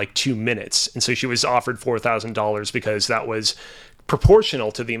Bayonetta for like 2 minutes. And so she was offered $4,000 because that was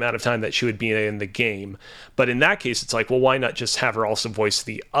proportional to the amount of time that she would be in the game. But in that case, it's like, well, why not just have her also voice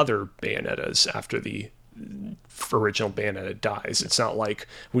the other Bayonettas after the original Bayonetta dies? It's not like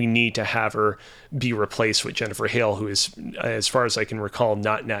we need to have her be replaced with Jennifer Hale, who is, as far as I can recall,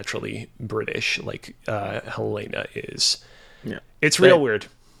 not naturally British like Helena is. Yeah, it's real weird.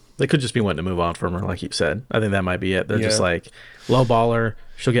 They could just be wanting to move on from her, like you said. I think that might be it. They're just like, low baller,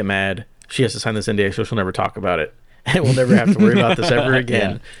 she'll get mad, she has to sign this NDA, so she'll never talk about it, and we'll never have to worry about this ever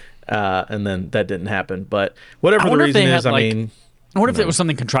again. And then that didn't happen. But whatever the reason is, I mean... I wonder if it was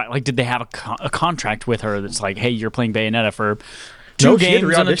something contract. Like, did they have a contract with her that's like, hey, you're playing Bayonetta for two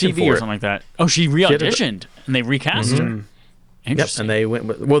games on the TV or something like that? Oh, she re-auditioned, and they recast her. Interesting. Yep, and they went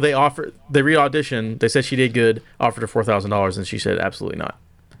with... Well, they re-auditioned, they said she did good, offered her $4,000, and she said absolutely not.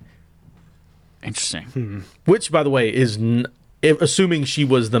 Interesting. Which, by the way, is assuming she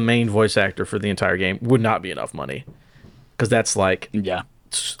was the main voice actor for the entire game, would not be enough money, because that's like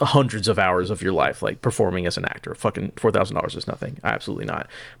hundreds of hours of your life, like performing as an actor. Fucking $4,000 is nothing. Absolutely not.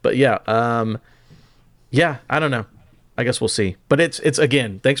 But yeah, I don't know. I guess we'll see. But it's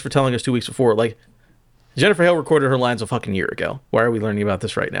again, thanks for telling us 2 weeks before. Like, Jennifer Hale recorded her lines a fucking year ago. Why are we learning about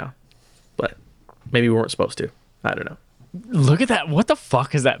this right now? But maybe we weren't supposed to. I don't know. Look at that. What the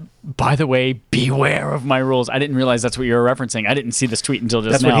fuck is that? By the way, beware of my rules. I didn't realize that's what you were referencing. I didn't see this tweet until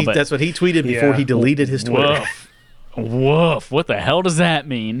just now. That's what he tweeted before he deleted his Twitter. Woof. What the hell does that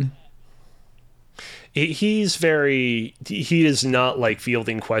mean? He is not like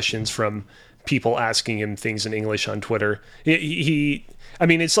fielding questions from people asking him things in English on Twitter. I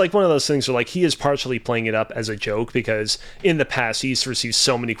mean, it's like one of those things where like he is partially playing it up as a joke, because in the past he's received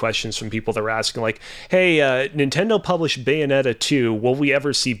so many questions from people that were asking like, hey, Nintendo published Bayonetta 2. Will we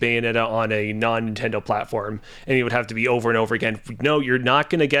ever see Bayonetta on a non-Nintendo platform? And he would have to be over and over again, no, you're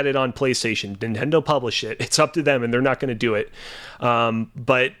not going to get it on PlayStation. Nintendo published it. It's up to them, and they're not going to do it.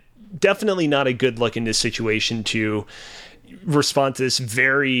 But definitely not a good look in this situation to respond to this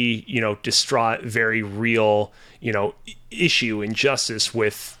very, distraught, very real, issue, injustice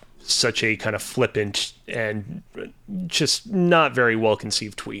with such a kind of flippant and just not very well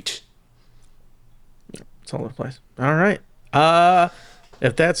conceived tweet. It's all over the place. All right.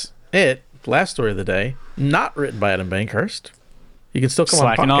 If that's it, last story of the day, not written by Adam Bankhurst. You can still come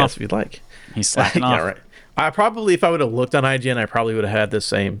on podcast if you'd like. He's slacking off. Yeah, right. I probably, if I would have looked on IGN, I probably would have had the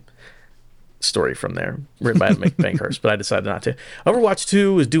same story from there, written by Adam Bankhurst, but I decided not to. Overwatch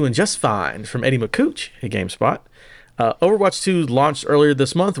 2 is doing just fine, from Eddie McCooch at GameSpot. Overwatch 2 launched earlier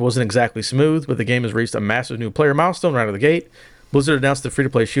this month. Wasn't exactly smooth, but the game has reached a massive new player milestone right out of the gate. Blizzard announced the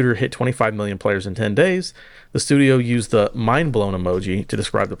free-to-play shooter hit 25 million players in 10 days. The studio used the mind-blown emoji to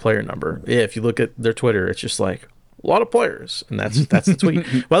describe the player number. Yeah, if you look at their Twitter, it's just like, a lot of players, and that's the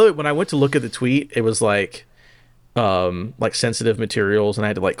tweet. By the way, when I went to look at the tweet, it was like sensitive materials, and I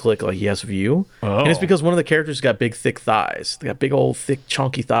had to click yes view. And it's because one of the characters got big thick thighs. They got big old thick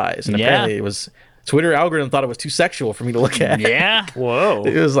chunky thighs, and apparently it was Twitter algorithm thought it was too sexual for me to look at. Yeah. Whoa.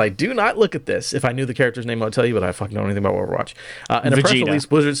 It was like, do not look at this. If I knew the character's name, I'd tell you, but I fucking don't know anything about Overwatch. And a press Vegeta. release,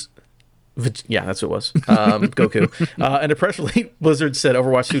 Blizzard's... Yeah, that's what it was. Goku. And a press release, Blizzard said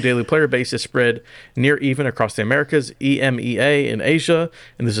Overwatch 2 daily player base is spread near even across the Americas, EMEA, and Asia,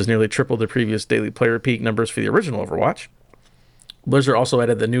 and this is nearly triple the previous daily player peak numbers for the original Overwatch. Blizzard also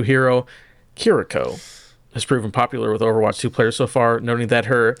added the new hero, Kiriko, has proven popular with Overwatch 2 players so far, noting that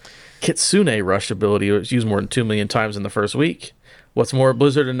her Kitsune Rush ability was used more than 2 million times in the first week. What's more,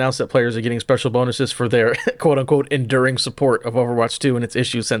 Blizzard announced that players are getting special bonuses for their quote-unquote enduring support of Overwatch 2 and its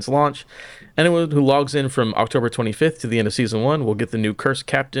issues since launch. Anyone who logs in from October 25th to the end of Season 1 will get the new Cursed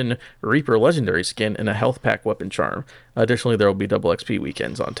Captain Reaper Legendary skin and a health pack weapon charm. Additionally, there will be double XP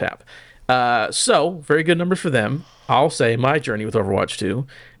weekends on tap. So, very good numbers for them. I'll say my journey with Overwatch 2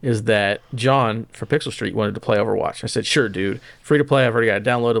 is that John from Pixel Street wanted to play Overwatch. I said, sure, dude. Free to play. I've already got it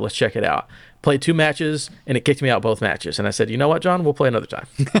downloaded. Let's check it out. Played 2 matches, and it kicked me out both matches. And I said, you know what, John? We'll play another time.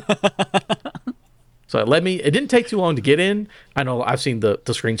 So it led me. It didn't take too long to get in. I know I've seen the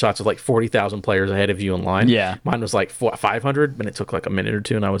screenshots of like 40,000 players ahead of you online. Yeah. Mine was like 500, and it took like a minute or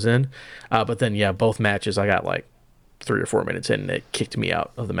two, and I was in. But then, yeah, both matches, I got like 3 or 4 minutes in, and it kicked me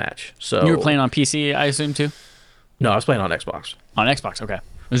out of the match. So You were playing on PC, I assume, too? No, I was playing on Xbox. On Xbox, okay.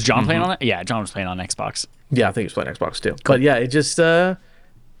 Was John playing on it? Yeah, John was playing on Xbox. Yeah, I think he was playing Xbox too. But yeah, it just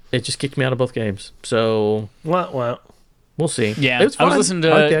kicked me out of both games. So Well. we'll see. Yeah, It was I was fun. listening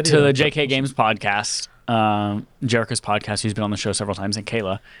I like to idea. the JK Games podcast, Jericho's podcast, who's been on the show several times, and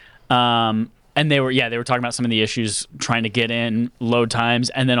Kayla. And they were talking about some of the issues trying to get in, load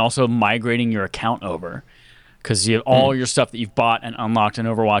times, and then also migrating your account over. Because you have all your stuff that you've bought and unlocked in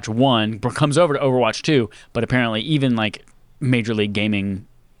Overwatch 1 comes over to Overwatch 2, but apparently even like Major League Gaming...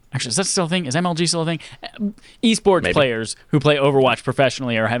 Actually, is that still a thing? Is MLG still a thing? Esports Maybe. players who play Overwatch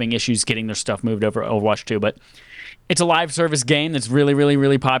professionally are having issues getting their stuff moved over to Overwatch 2, but it's a live service game that's really, really,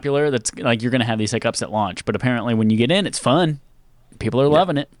 really popular. That's like you're going to have these hiccups at launch, but apparently when you get in, it's fun. People are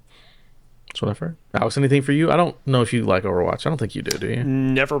loving it. That's what I've heard. Alex, anything for you? I don't know if you like Overwatch. I don't think you do you?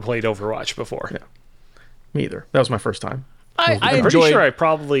 Never played Overwatch before. Yeah. Me either. That was my first time. I I'm pretty enjoy sure it. I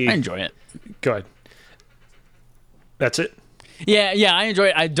probably... I enjoy it. Go ahead. That's it? Yeah, I enjoy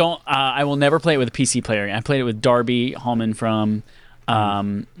it. I don't. I will never play it with a PC player. I played it with Darby Hallman from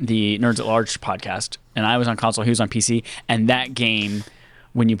the Nerds at Large podcast, and I was on console. He was on PC. And that game,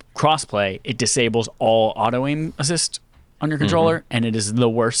 when you crossplay, it disables all auto aim assist on your controller, and it is the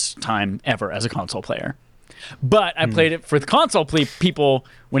worst time ever as a console player. But I played it for the console people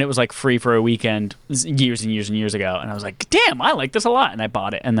when it was like free for a weekend years and years and years ago, and I was like, "Damn, I like this a lot," and I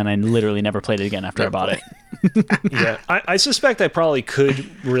bought it, and then I literally never played it again after I bought it. Yeah. I suspect I probably could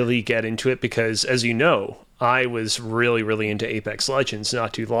really get into it because, as you know, I was really, really into Apex Legends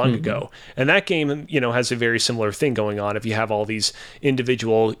not too long ago. And that game, has a very similar thing going on. If you have all these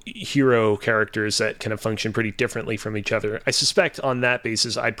individual hero characters that kind of function pretty differently from each other, I suspect on that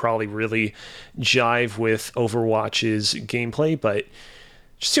basis, I'd probably really jive with Overwatch's gameplay, but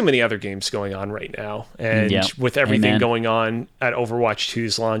just too many other games going on right now. And Yeah. with everything Amen. going on at Overwatch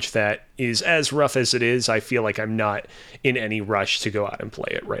 2's launch that is as rough as it is, I feel like I'm not in any rush to go out and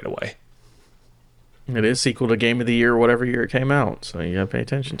play it right away. It is sequel to Game of the Year, whatever year it came out. So you got to pay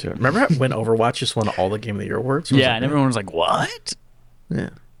attention to it. Remember when Overwatch just won all the Game of the Year awards? It was Yeah, like, and everyone was like, "What? yeah,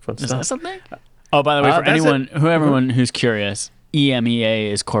 fun Is stuff. that something?" Oh, by the way, for that's everyone who's curious, EMEA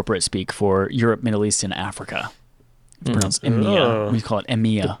is corporate speak for Europe, Middle East, and Africa. It's pronounced EMEA. Oh. We call it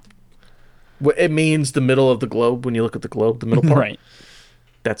EMEA. Well, it means the middle of the globe. When you look at the globe, the middle part. Right.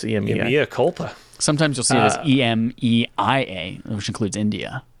 That's EMEA. Mea culpa. Sometimes you'll see it as EMEIA, which includes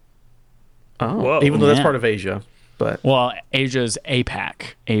India. Oh, Whoa. even though that's Yeah. part of Asia. But Well, Asia's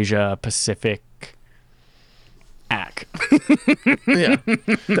APAC, Asia Pacific AC. yeah,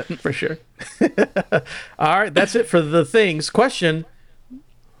 for sure. All right, that's it for the things. Question: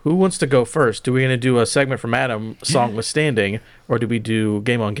 who wants to go first? Do we going to do a segment from Adam, song withstanding, or do we do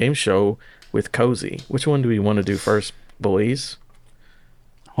game on game show with Cozy? Which one do we want to do first, boys?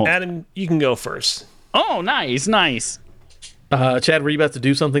 Adam, you can go first. Oh, nice. Chad, were you about to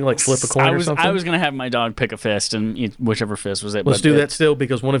do something like flip a coin or something? I was gonna have my dog pick a fist, and whichever fist was it. Let's but do it- that still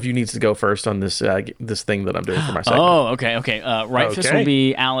because one of you needs to go first on this this thing that I'm doing for my segment. Oh, okay. Right fist Okay. will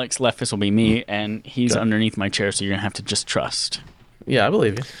be Alex, left fist will be me, and he's underneath my chair, so you're gonna have to just trust. Yeah, I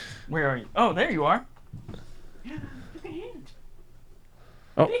believe you. Where are you? Oh, there you are.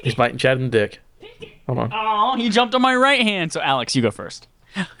 Oh, he's biting Chad in the dick. Hold on. Oh, he jumped on my right hand. So Alex, you go first.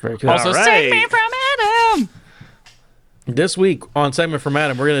 Very good. Also, All save me right. from Adam. This week on segment from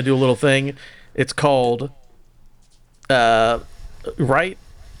Adam, we're gonna do a little thing. It's called right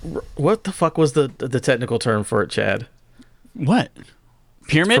What the fuck was the technical term for it, Chad? What?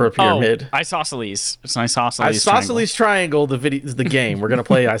 Pyramid? For a pyramid. Oh, isosceles. It's an isosceles Isosceles Triangle, the game. We're going to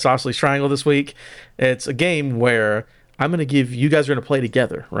play Isosceles Triangle this week. It's a game where I'm going to give you guys are going to play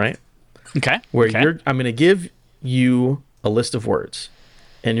together, right? Okay. Where okay. I'm going to give you a list of words,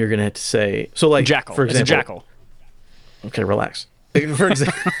 and you're going to have to say so. Like jackal. For example, it's a jackal. Okay, relax. For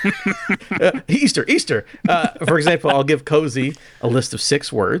example, Easter. For example, I'll give Cozy a list of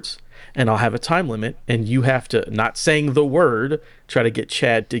 6 words, and I'll have a time limit, and you have to, not saying the word, try to get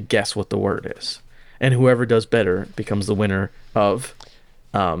Chad to guess what the word is, and whoever does better becomes the winner of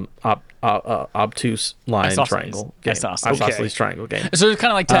obtuse line Isosceles. triangle game. Isosceles. Triangle game. So it's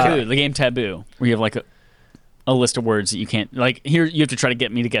kind of like Taboo, the game Taboo, where you have like a list of words that you can't, like, here you have to try to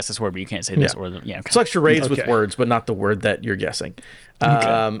get me to guess this word, but you can't say this word. Yeah, okay. It's like charades with Okay. words, but not the word that you're guessing.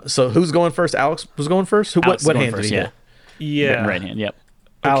 So who's going first? Alex was going first? Alex is What going hand first, did he get? Yeah. Right hand, yep.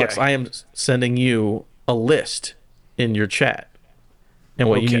 Alex, Okay. I am sending you a list in your chat. And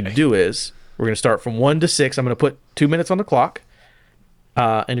what you need to Okay. do is, we're going to start from 1 to 6. I'm going to put 2 minutes on the clock.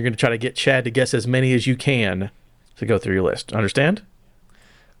 And you're going to try to get Chad to guess as many as you can to go through your list. Understand?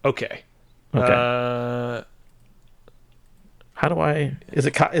 Okay. Okay. How do I... Is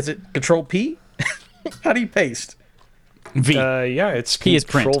it Control P? How do you paste? V. Yeah, it's P is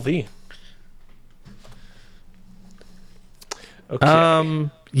print. Control V. Okay.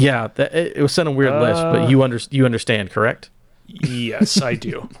 Yeah, it was sent a weird list, but you understand, correct? Yes, I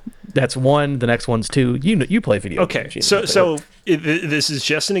do. That's 1. The next one's 2. You play video Okay, games. so this is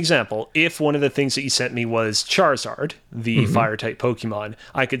just an example. If one of the things that you sent me was Charizard, the fire-type Pokemon,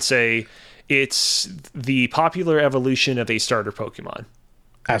 I could say it's the popular evolution of a starter Pokemon.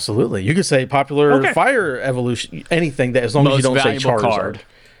 Absolutely. You could say popular Okay. fire evolution, anything that, as long as you Most don't say valuable Charizard. card.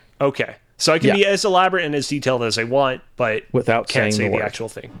 Okay, so I can Yeah. be as elaborate and as detailed as I want, but Without can't saying say the the word. actual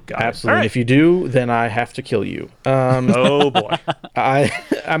thing. Got it. Absolutely. All right. If you do, then I have to kill you. Oh boy.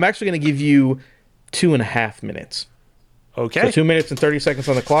 I'm actually going to give you 2.5 minutes. Okay. So 2 minutes and 30 seconds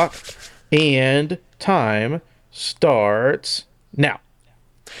on the clock, and time starts now.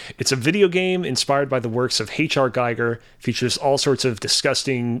 It's a video game inspired by the works of H.R. Geiger. Features all sorts of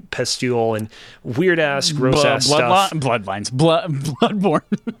disgusting pustule and weird ass, gross ass stuff. Bloodlines. Bloodborne.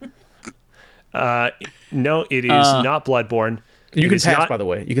 No, it is not Bloodborne. You It can is pass, not- by the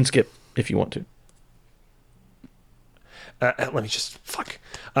way. You can skip if you want to. Let me just fuck.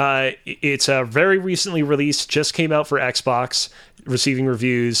 It's very recently released. Just came out for Xbox, receiving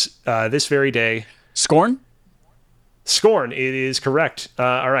reviews this very day. Scorn? Scorn, it is correct.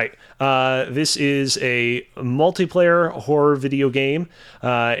 All right. This is a multiplayer horror video game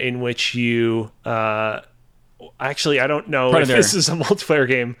in which you. Actually, I don't know Predator. if this is a multiplayer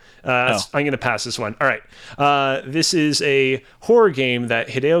game. I'm going to pass this one. All right. This is a horror game that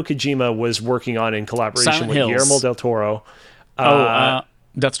Hideo Kojima was working on in collaboration Silent with Hills. Guillermo del Toro.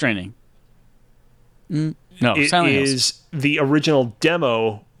 Death Stranding. No, It Silent Hills. is the original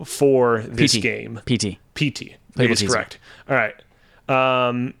demo for this PT. game. PT. PT. Playable Is teaser. correct. All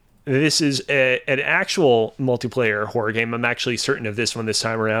right. This is an actual multiplayer horror game. I'm actually certain of this one this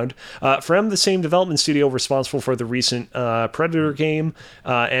time around. From the same development studio responsible for the recent Predator game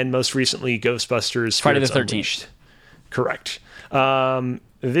and most recently Ghostbusters Friday the Spirits 13th. Unleashed. Correct.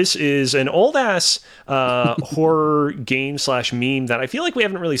 This is an old ass horror game / meme that I feel like we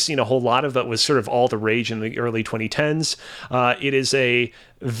haven't really seen a whole lot of, but was sort of all the rage in the early 2010s. It is a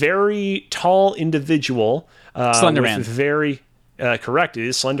very tall individual. Slender Man. With very correct. It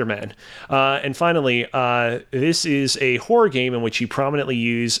is Slender Man. And finally, this is a horror game in which you prominently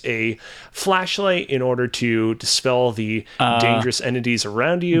use a flashlight in order to dispel the dangerous entities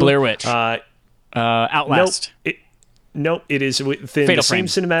around you. Blair Witch. Nope. Outlast. Nope. It is within Fatal the same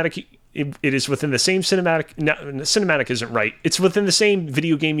Frame. cinematic. It is within the same cinematic. No, cinematic isn't right. It's within the same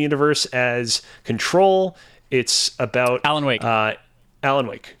video game universe as Control. It's about Alan Wake. Alan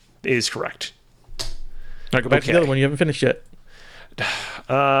Wake is correct. All right, go back to the Okay. other one. You haven't finished yet.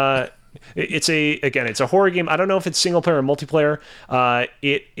 It's a horror game. I don't know if it's single player or multiplayer.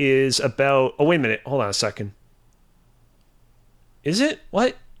 It is about. Oh wait a minute. Hold on a second. Is it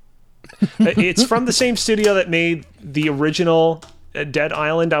what? It's from the same studio that made the original Dead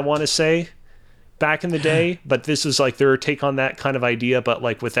Island. I want to say back in the day, but this is like their take on that kind of idea, but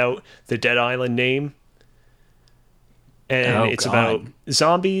like without the Dead Island name. And Oh, it's God. about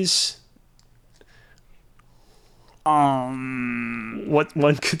zombies. What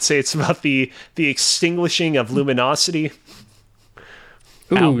one could say, it's about the extinguishing of luminosity.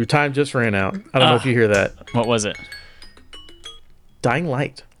 Ooh, Ow. your time just ran out. I don't know if you hear that. What was it? Dying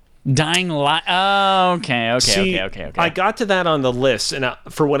Light. Dying Light. Oh, okay. See, Okay. I got to that on the list, and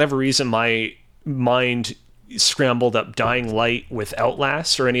for whatever reason, my mind scrambled up Dying Light with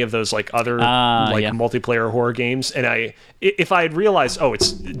Outlast or any of those like other multiplayer horror games. And if I had realized, oh,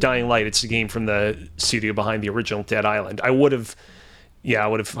 it's Dying Light, it's a game from the studio behind the original Dead Island, I would have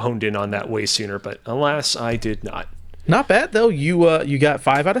honed in on that way sooner. But alas, I did not. Not bad though. You got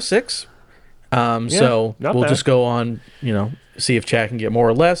 5 out of 6. So we'll just go on, see if Chad can get more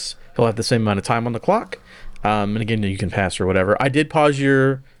or less. He'll have the same amount of time on the clock. And again, you can pass or whatever. I did pause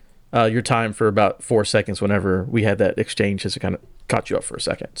your time for about 4 seconds whenever we had that exchange, as it kind of caught you up for a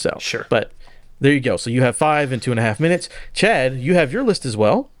second. So sure. But there you go. So you have 5 in 2.5 minutes. Chad, you have your list as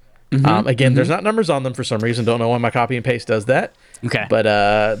well. Again, there's not numbers on them for some reason. Don't know why my copy and paste does that. Okay. But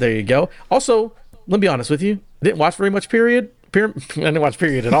there you go. Also, let me be honest with you. Didn't watch very much Period. I didn't watch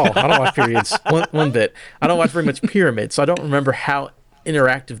Period at all. I don't watch Periods one bit. I don't watch very much Pyramid, so I don't remember how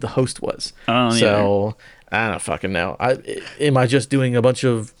interactive the host was. So I don't fucking know. Am I just doing a bunch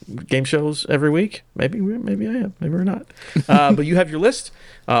of game shows every week? Maybe I am. Maybe we're not. But you have your list,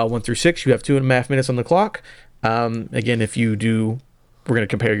 1 through 6. You have 2.5 minutes on the clock. Again, if you do, we're going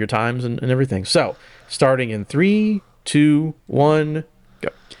to compare your times and everything. So starting in 3, 2, 1, go.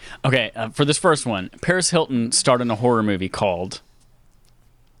 Okay, for this first one, Paris Hilton starred in a horror movie called...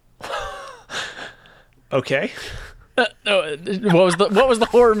 Okay. What was the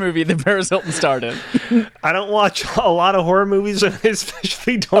horror movie that Paris Hilton starred in? I don't watch a lot of horror movies, and I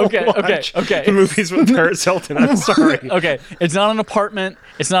especially don't watch the movies with Paris Hilton. I'm sorry. Okay, it's not an apartment.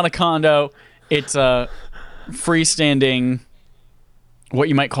 It's not a condo. It's a freestanding, what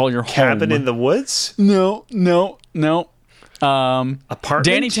you might call your cabin home. in the woods. No. Apartment.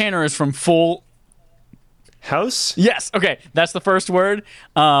 Danny Tanner is from Full House. Yes. Okay, that's the first word.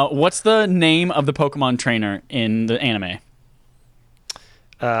 What's the name of the Pokemon trainer in the anime?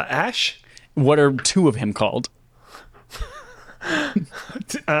 Ash. What are 2 of him called?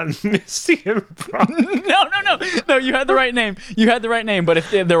 Misty and Brock. No. You had the right name. But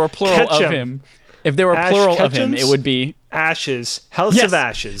if there were plural Ketchum. of him, it would be Ashes. House of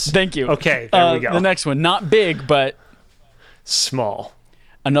Ashes. Thank you. Okay, there we go. The next one, not big, but small.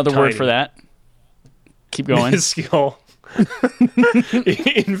 Another Tiny. word for that. Keep going. Minuscule.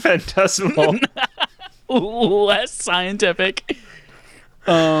 Infinitesimal. Less scientific.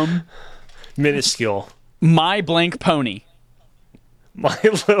 Minuscule. My blank pony. My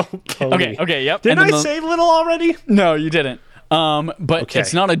Little Pony. Okay, yep. Didn't I say little already? No, you didn't. But Okay.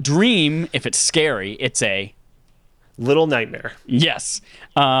 it's not a dream if it's scary. It's a... Little Nightmare. Yes.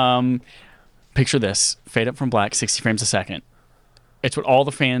 Picture this. Fade up from black, 60 frames a second. It's what all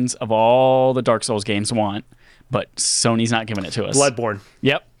the fans of all the Dark Souls games want, but Sony's not giving it to us. Bloodborne.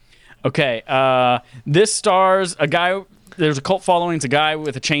 Yep. Okay. This stars a guy. There's a cult following. It's a guy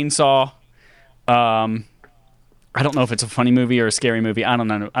with a chainsaw. I don't know if it's a funny movie or a scary movie. I don't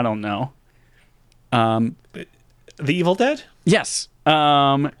know. The Evil Dead? Yes.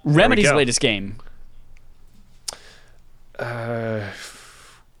 Remedy's go. latest game. The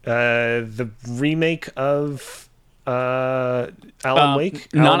remake of Alan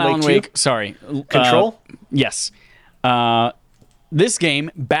Wake? Not Alan 2? Wake. Sorry. Control? Yes. This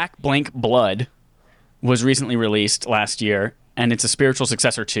game, Back Blank Blood, was recently released last year, and it's a spiritual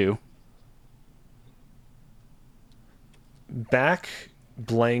successor to... Back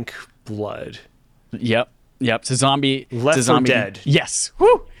Blank Blood. Yep. It's a zombie. Left it's a 4 zombie. Dead. Yes.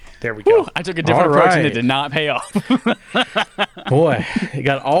 Woo. There we go. I took a different All approach and it right. did not pay off. Boy, you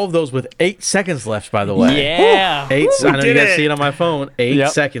got all of those with 8 seconds left, by the way. Yeah. 8. I know did you guys it. see it on my phone. 8 Yep.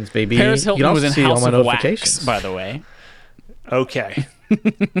 seconds, baby. Paris you Hilton can was also in see all House my of Wax, notifications. by the way. Okay.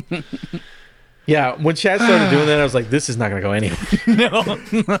 Yeah, when Chad started doing that, I was like, this is not going to go anywhere.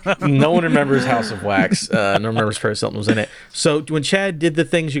 No one remembers House of Wax. No one remembers Paris Hilton was in it. So when Chad did the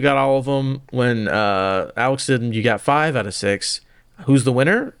things, you got all of them. When Alex did them, you got 5 out of 6. Who's the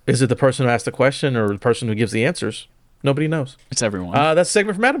winner? Is it the person who asked the question or the person who gives the answers? Nobody knows. It's everyone. That's a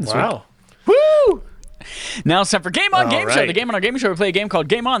segment from Adam this week. Wow. Woo! Now it's time for Game On All Game Show. right. The Game On Our Gaming Show. We play a game called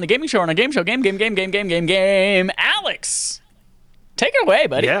Game On, the gaming show on our game show. Game. Alex, take it away,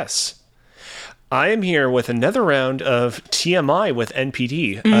 buddy. Yes. I am here with another round of TMI with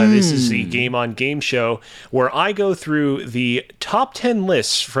NPD. This is the Game on Game Show where I go through the top 10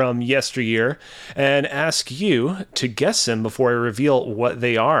 lists from yesteryear and ask you to guess them before I reveal what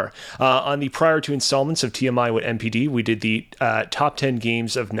they are. On the prior 2 installments of TMI with NPD, we did the top 10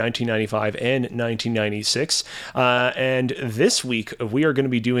 games of 1995 and 1996. And this week, we are going to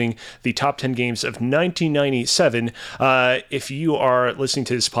be doing the top 10 games of 1997. If you are listening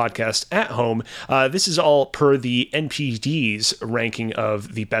to this podcast at home, This is all per the NPD's ranking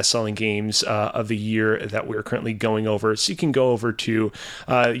of the best-selling games of the year that we're currently going over. So you can go over to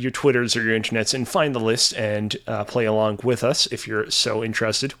your Twitters or your internets and find the list and play along with us if you're so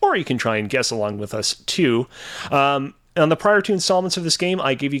interested, or you can try and guess along with us too. On the prior two installments of this game,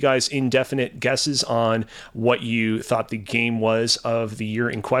 I gave you guys indefinite guesses on what you thought the game was of the year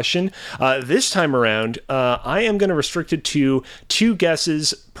in question. This time around, I am going to restrict it to 2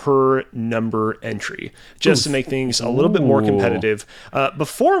 guesses per number entry, just to make things a little bit more competitive.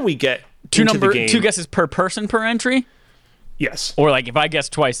 Before we get into the game... 2 guesses per person per entry? Yes. Or like if I guess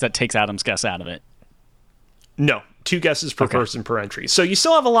twice, that takes Adam's guess out of it. No. 2 guesses per person per entry. So you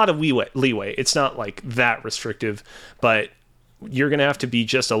still have a lot of leeway. It's not like that restrictive, but you're going to have to be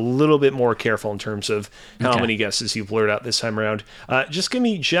just a little bit more careful in terms of how many guesses you blurt out this time around. Just give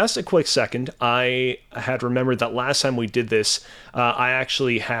me just a quick second. I had remembered that last time we did this, I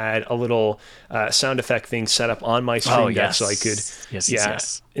actually had a little sound effect thing set up on my stream deck so I could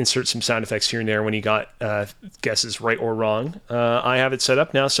insert some sound effects here and there when you got guesses right or wrong. I have it set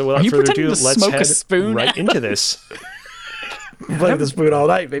up now, so without further ado, let's head right into this. Playing the spoon all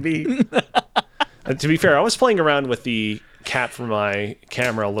night, baby. To be fair, I was playing around with the cap for my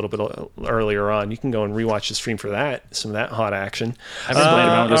camera a little bit earlier on. You can go and rewatch the stream for that. Some of that hot action. I've been playing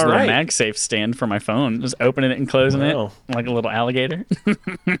around with this little MagSafe stand for my phone, just opening it and closing it like a little alligator.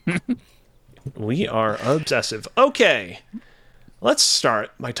 We are obsessive. Okay, let's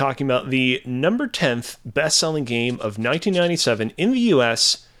start by talking about the number 10th best-selling game of 1997 in the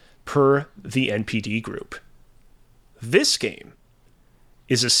US per the NPD group. This game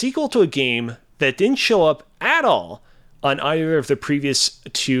is a sequel to a game that didn't show up at all on either of the previous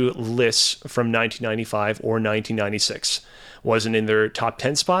 2 lists from 1995 or 1996. Wasn't in their top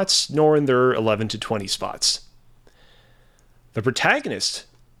 10 spots, nor in their 11 to 20 spots. The protagonist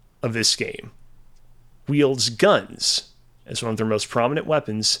of this game wields guns as one of their most prominent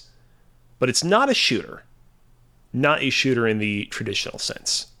weapons, but it's not a shooter. Not a shooter in the traditional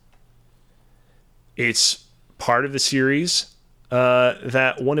sense. It's part of the series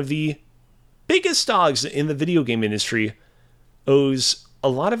that one of the biggest dogs in the video game industry owes a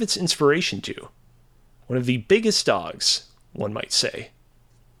lot of its inspiration to. One of the biggest dogs, one might say.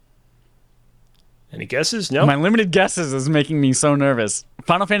 Any guesses? No? My limited guesses is making me so nervous.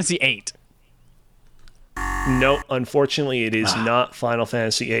 Final Fantasy VIII. No, unfortunately, it is not Final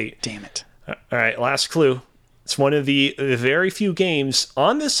Fantasy VIII. Damn it. All right, last clue. It's one of the very few games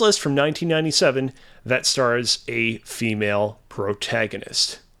on this list from 1997 that stars a female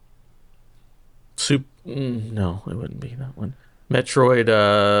protagonist. No, it wouldn't be that one. Metroid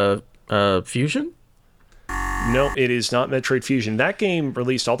Fusion? No, it is not Metroid Fusion. That game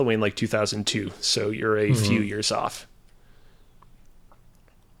released all the way in like 2002, so you're a few years off.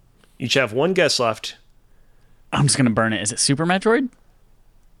 Each have 1 guess left. I'm just going to burn it. Is it Super Metroid?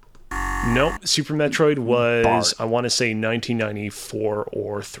 Nope. Super Metroid was, I want to say, 1994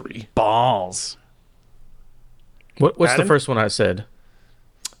 or 3. Balls. What's Adam? the first one I said?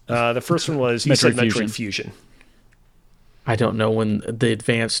 The first one was, you said Metroid Fusion. I don't know when the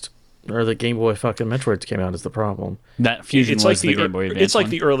advanced or the Game Boy fucking Metroids came out is the problem. That Fusion it's was like the Game Boy Advance It's like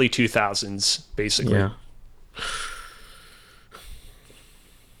one. the early 2000s, basically. Yeah.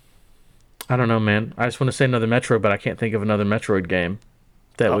 I don't know, man. I just want to say another Metroid, but I can't think of another Metroid game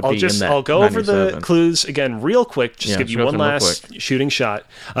that would be in that. I'll go over the 97. clues again real quick. Just give you show one them real last quick. shooting shot.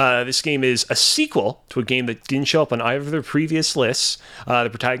 This game is a sequel to a game that didn't show up on either of their previous lists. The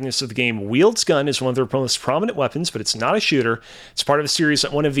protagonist of the game wields gun as one of their most prominent weapons, but it's not a shooter. It's part of a series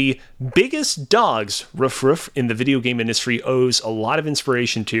that one of the biggest dogs, Ruff Ruff, in the video game industry owes a lot of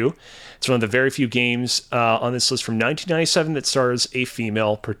inspiration to. It's one of the very few games on this list from 1997 that stars a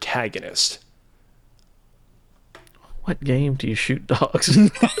female protagonist. What game do you shoot dogs?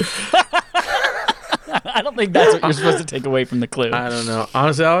 I don't think that's what you're supposed to take away from the clue. I don't know.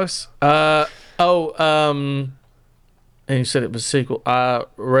 Honestly, Alex? And you said it was a sequel.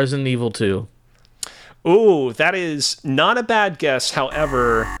 Resident Evil 2. Ooh, that is not a bad guess.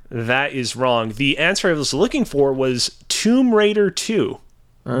 However, that is wrong. The answer I was looking for was Tomb Raider 2.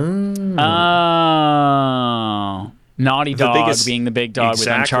 Oh. Naughty Dog being the big dog with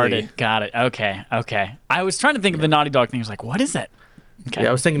Uncharted. Got it. Okay. I was trying to think of the Naughty Dog thing. I was like, what is that? Okay. Yeah,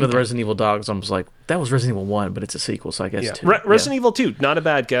 I was thinking of the Resident Evil dogs. I was like, that was Resident Evil 1, but it's a sequel, so I guess 2. Resident Evil 2, not a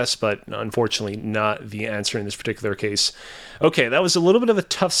bad guess, but unfortunately not the answer in this particular case. Okay, that was a little bit of a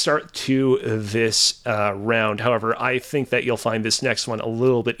tough start to this round. However, I think that you'll find this next one a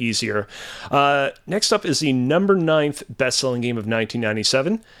little bit easier. Next up is the number 9th best-selling game of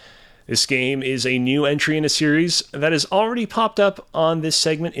 1997. This game is a new entry in a series that has already popped up on this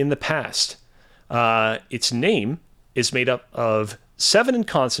segment in the past. Its name is made up of 7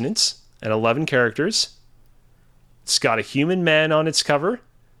 consonants and 11 characters. It's got a human man on its cover.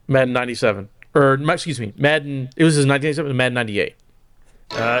 Madden 97. Or, excuse me, Madden. It was 1997 and Madden 98.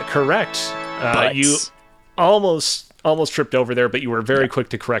 Correct. You almost tripped over there, but you were very quick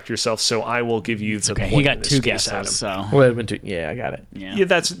to correct yourself, so I will give you the Okay, point. he got in this 2 case, Adam. guesses, so Well, it would have been 2. Yeah, I got it. Yeah,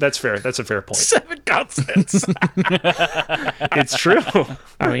 that's fair. That's a fair point. 7 consonants. It's true.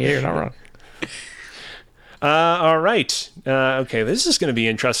 I mean, you're not wrong. All right. Okay, this is going to be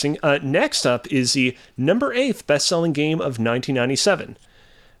interesting. Next up is the number 8th best-selling game of 1997.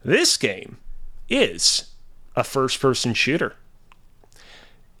 This game is a first-person shooter.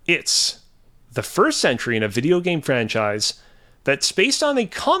 It's the first entry in a video game franchise that's based on a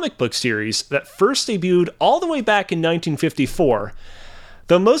comic book series that first debuted all the way back in 1954,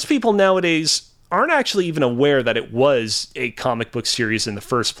 though most people nowadays aren't actually even aware that it was a comic book series in the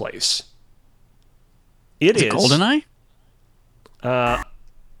first place. It is GoldenEye?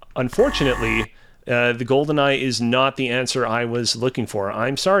 Unfortunately, the GoldenEye is not the answer I was looking for.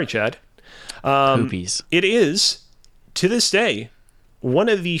 I'm sorry, Chad. Poopies. It is, to this day, one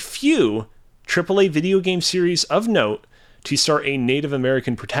of the few AAA video game series of note to star a Native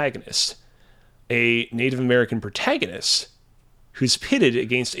American protagonist. A Native American protagonist who's pitted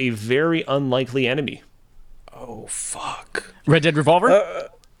against a very unlikely enemy. Oh, fuck. Red Dead Revolver?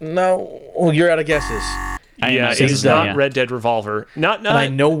 No. Well, you're out of guesses. Yeah, it is not Red Dead Revolver. Not. And I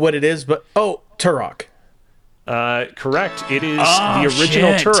know what it is, but... Oh, Turok. Correct. It is the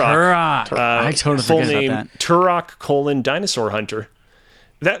original Turok. I totally full forgot name about that. Turok: Dinosaur Hunter.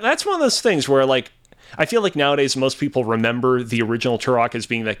 That's one of those things where, like, I feel like nowadays most people remember the original Turok as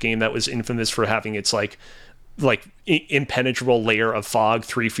being that game that was infamous for having its like impenetrable layer of fog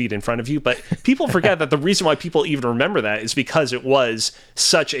 3 feet in front of you. But people forget that the reason why people even remember that is because it was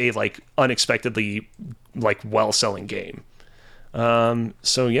such a like unexpectedly like well-selling game.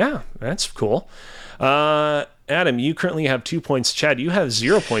 So yeah, that's cool. Adam, you currently have 2 points. Chad, you have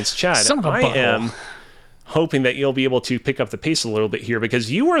 0 points. Chad, Son of a I butthole. am hoping that you'll be able to pick up the pace a little bit here because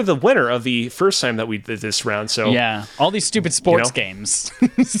you were the winner of the first time that we did this round. So Yeah, all these stupid sports games.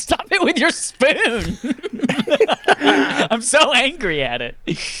 Stop it with your spoon. I'm so angry at it.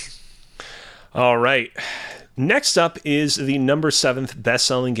 all right. Next up is the number 7th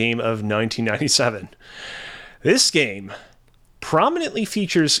best-selling game of 1997. This game prominently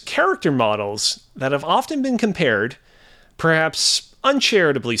features character models that have often been compared, perhaps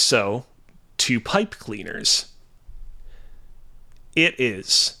uncharitably so, to pipe cleaners. It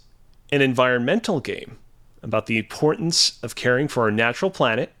is an environmental game about the importance of caring for our natural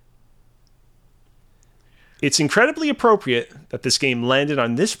planet. It's incredibly appropriate that this game landed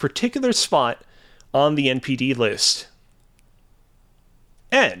on this particular spot on the NPD list.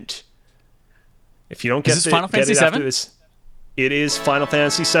 And if you don't get Is this Final Fantasy get it after VII? this, it is Final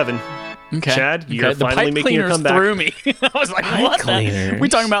Fantasy VII. Okay. Chad, you're The finally pipe making your cleaners comeback. threw me. I was like, what? cleaners. We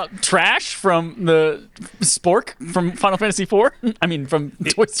talking about trash from the Spork from Final Fantasy IV? I mean, from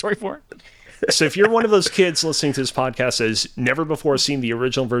Toy Story 4? So if you're one of those kids listening to this podcast that has never before seen the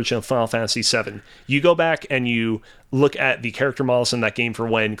original version of Final Fantasy VII, you go back and you look at the character models in that game for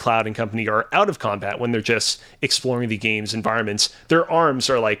when Cloud and company are out of combat, when they're just exploring the game's environments. Their arms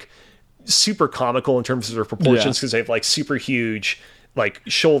are like super comical in terms of their proportions because they have like super huge like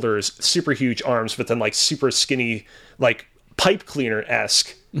shoulders, super huge arms, but then like super skinny, like pipe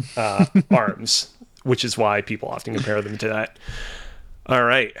cleaner-esque arms, which is why people often compare them to that. All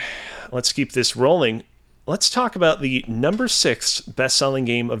right, let's keep this rolling. Let's talk about the number 6 best-selling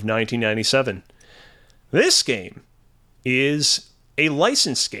game of 1997. This game is a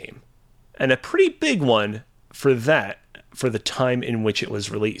licensed game, and a pretty big one for the time in which it was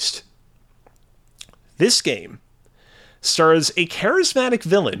released. This game stars a charismatic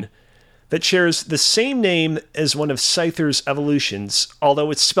villain that shares the same name as one of Scyther's evolutions, although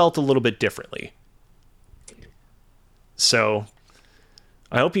it's spelt a little bit differently. So,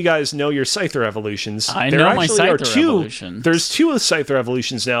 I hope you guys know your Scyther evolutions. I know my Scyther evolutions. There's 2 of Scyther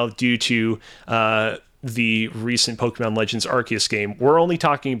evolutions now due to the recent Pokemon Legends Arceus game. We're only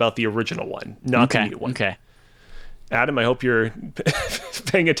talking about the original one, not the new one. Okay. Adam, I hope you're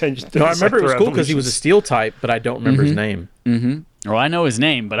paying attention to No, the I remember it was Scyther cool because he was a evolutions. steel type, but I don't remember his name. Well, I know his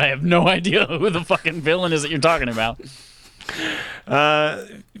name, but I have no idea who the fucking villain is that you're talking about.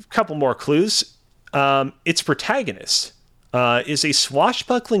 Couple more clues. Its protagonist is a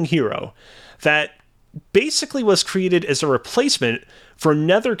swashbuckling hero that basically was created as a replacement for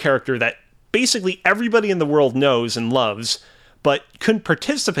another character that basically everybody in the world knows and loves, but couldn't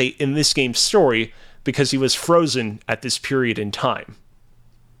participate in this game's story because he was frozen at this period in time.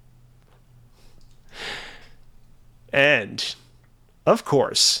 And, of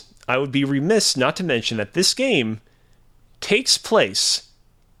course, I would be remiss not to mention that this game takes place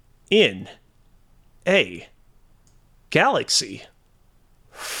in a galaxy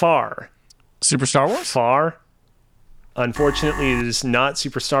far, Super Star Wars? far. Unfortunately, it is not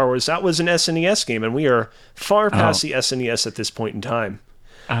Super Star Wars. That was an SNES game, and we are far past the SNES at this point in time.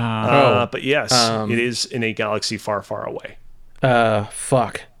 But yes, it is in a galaxy far, far away.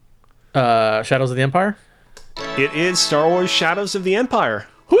 Fuck. Shadows of the Empire? It is Star Wars Shadows of the Empire.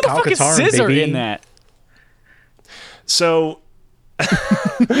 Who the fuck is Katarn, Scissor baby. in that? So,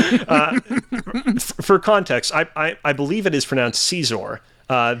 for context, I believe it is pronounced Caesar.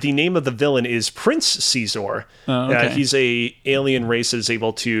 The name of the villain is Prince Caesar. okay. He's a alien race that is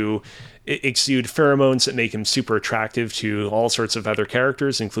able to exude pheromones that make him super attractive to all sorts of other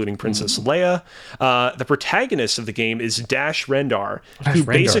characters, including Princess Leia. The protagonist of the game is Dash Rendar, who Rendar,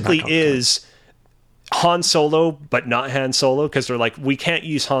 basically not is Han Solo, but not Han Solo, because they're like, we can't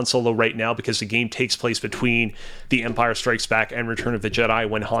use Han Solo right now because the game takes place between The Empire Strikes Back and Return of the Jedi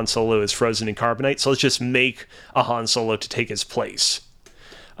when Han Solo is frozen in carbonite. So let's just make a Han Solo to take his place.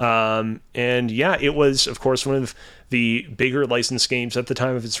 And yeah, it was, of course, one of the bigger licensed games at the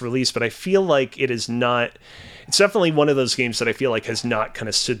time of its release, but I feel like it's definitely one of those games that I feel like has not kind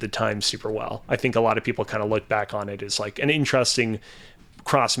of stood the time super well. I think a lot of people kind of look back on it as like an interesting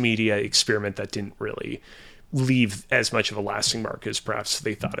cross-media experiment that didn't really leave as much of a lasting mark as perhaps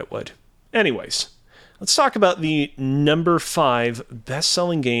they thought it would. Anyways, let's talk about the number 5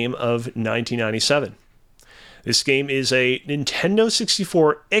 best-selling game of 1997. This game is a Nintendo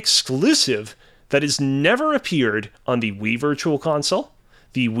 64 exclusive that has never appeared on the Wii Virtual Console,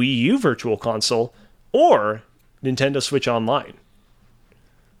 the Wii U Virtual Console, or Nintendo Switch Online.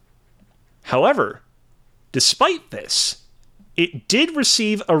 However, despite this, it did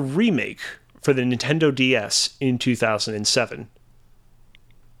receive a remake for the Nintendo DS in 2007.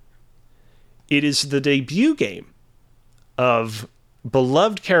 It is the debut game of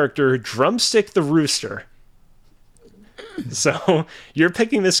beloved character Drumstick the Rooster. So you're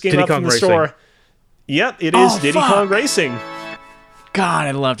picking this game Diddy up Kong from the Racing. store. Yep, it is Oh, Diddy fuck. Kong Racing. God,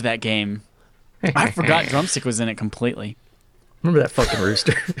 I loved that game. I forgot Drumstick was in it completely. Remember that fucking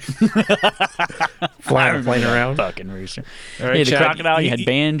rooster? Flying around. Fucking rooster. All right, You had the Chad, crocodile, you had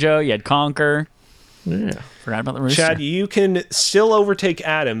Banjo, you had Conker. Yeah. Forgot about the rooster. Chad, you can still overtake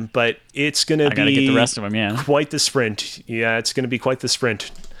Adam, but it's going to be I gotta get the rest of them, yeah. quite the sprint. Yeah, it's going to be quite the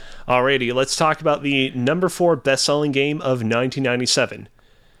sprint. Alrighty, let's talk about the number 4 best-selling game of 1997.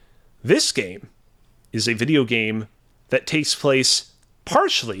 This game is a video game that takes place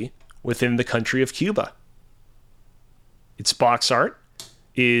partially within the country of Cuba. Its box art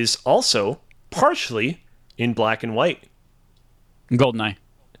is also partially in black and white. GoldenEye.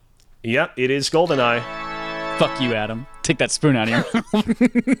 Yep, it is GoldenEye. Fuck you, Adam. Take that spoon out of your mouth.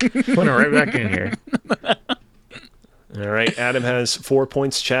 Put it right back in here. All right, Adam has 4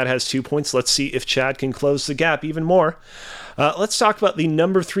 points. Chad has 2 points. Let's see if Chad can close the gap even more. Let's talk about the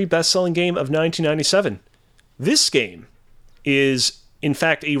number 3 best-selling game of 1997. This game is, in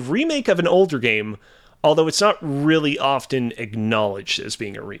fact, a remake of an older game, although it's not really often acknowledged as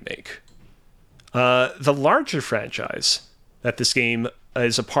being a remake. The larger franchise that this game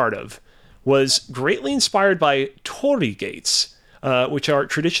is a part of was greatly inspired by torii gates, which are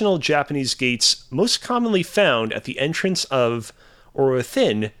traditional Japanese gates most commonly found at the entrance of or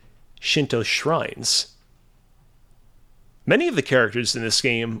within Shinto shrines. Many of the characters in this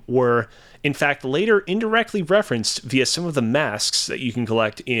game were, in fact, later indirectly referenced via some of the masks that you can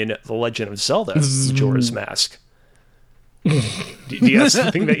collect in The Legend of Zelda Majora's Mask. Do you have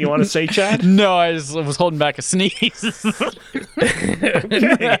something that you want to say, Chad? No, I just was holding back a sneeze.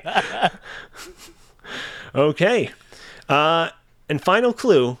 Okay. And final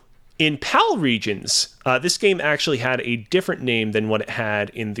clue, in PAL regions, this game actually had a different name than what it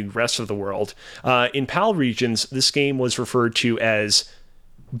had in the rest of the world. In PAL regions, this game was referred to as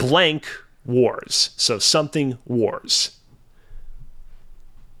blank wars. So something wars.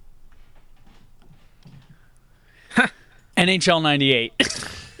 NHL 98.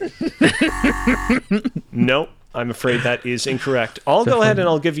 Nope, I'm afraid that is incorrect. I'll go ahead and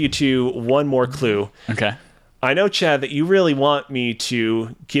I'll give you one more clue. Okay. I know, Chad, that you really want me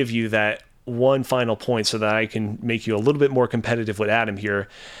to give you that one final point so that I can make you a little bit more competitive with Adam here.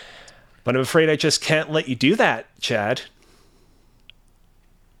 But I'm afraid I just can't let you do that, Chad.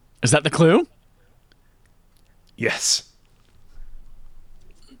 Is that the clue? Yes.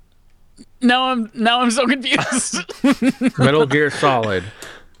 Now I'm so confused. Metal Gear Solid.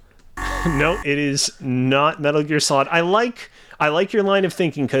 No, it is not Metal Gear Solid. I like your line of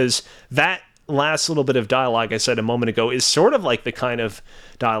thinking because that last little bit of dialogue I said a moment ago is sort of like the kind of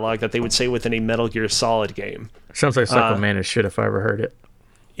dialogue that they would say within a Metal Gear Solid game. Sounds like Psycho Mantis shit if I ever heard it.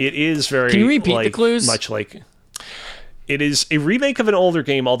 It is very. Can you repeat the clues? Much like. It is a remake of an older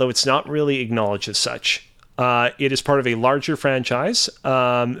game, although it's not really acknowledged as such. It is part of a larger franchise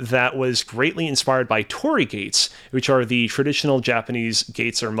that was greatly inspired by torii gates, which are the traditional Japanese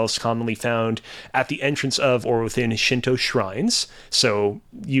gates that are most commonly found at the entrance of or within Shinto shrines. So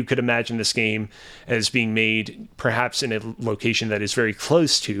you could imagine this game as being made perhaps in a location that is very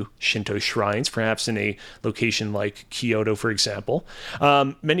close to Shinto shrines, perhaps in a location like Kyoto, for example.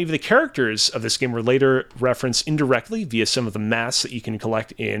 Many of the characters of this game were later referenced indirectly via some of the masks that you can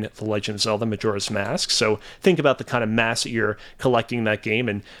collect in The Legend of Zelda Majora's Mask. So think about the kind of masks that you're collecting in that game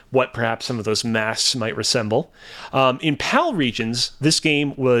and what perhaps some of those masks might resemble. In PAL regions, this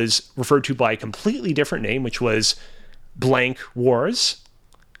game was referred to by a completely different name, which was Blank Wars.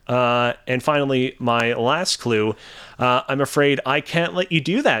 And finally, my last clue, I'm afraid I can't let you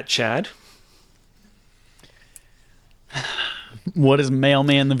do that, Chad. What is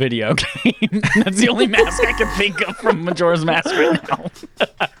Mailman the video game? That's the only mask I can think of from Majora's Mask right now.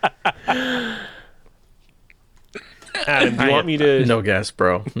 Adam, do you want me to... No guess,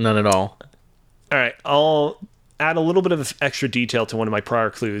 bro. None at all. All right, I'll add a little bit of extra detail to one of my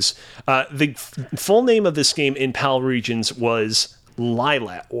prior clues. The full name of this game in PAL regions was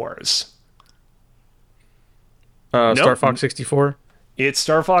Lylat Wars. Star Fox 64? It's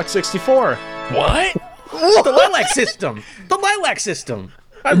Star Fox 64. What? The Lilac system! The Lilac system!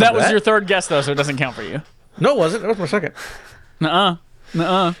 That was your third guess, though, so it doesn't count for you. No, it wasn't. That was my second. Nuh-uh.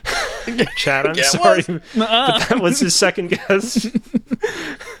 Chad, I'm Yeah, it sorry, was. but that was his second guess.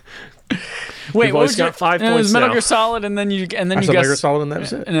 Wait, what boys was got your, 5 it was points Metal now. Gear Solid, and then you I guessed said Metal Gear Solid and that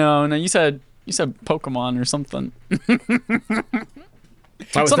was it. No, you said Pokemon or something. I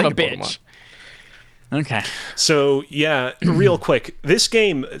was Son of a thinking bitch. Pokemon. Okay. So, yeah, real quick. This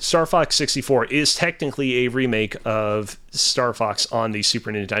game, Star Fox 64, is technically a remake of Star Fox on the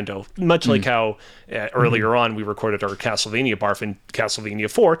Super Nintendo. Much like how earlier on we recorded our Castlevania barf in Castlevania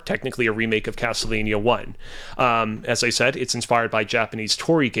 4, technically a remake of Castlevania 1. As I said, it's inspired by Japanese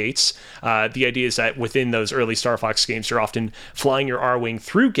torii gates. The idea is that within those early Star Fox games, you're often flying your R-Wing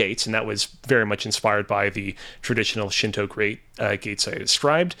through gates, and that was very much inspired by the traditional Shinto gates I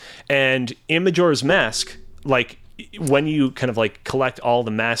described. And in Majora's Mask, like, when you kind of like collect all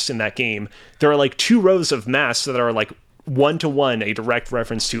the masks in that game, there are like 2 rows of masks that are like one-to-one a direct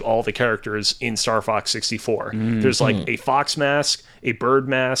reference to all the characters in Star Fox 64. There's like a fox mask, a bird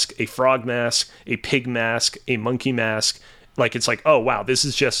mask, a frog mask, a pig mask, a monkey mask. Like, it's like, oh wow, this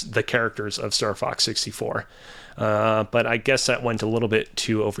is just the characters of Star Fox 64. But I guess that went a little bit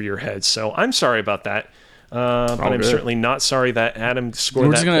too over your head, so I'm sorry about that. But I'm certainly not sorry that Adam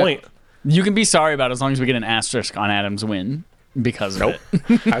scored that point. You can be sorry about it as long as we get an asterisk on Adam's win because of it.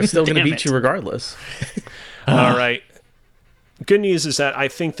 I was still going to Damn beat it. you regardless. All right. Good news is that I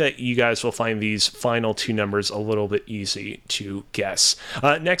think that you guys will find these final 2 numbers a little bit easy to guess.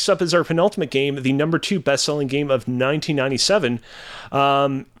 Next up is our penultimate game, the number 2 best-selling game of 1997.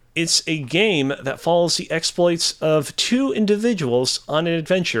 It's a game that follows the exploits of 2 individuals on an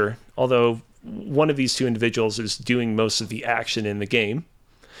adventure, although one of these 2 individuals is doing most of the action in the game.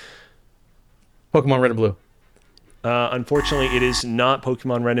 Pokemon Red and Blue. Unfortunately, it is not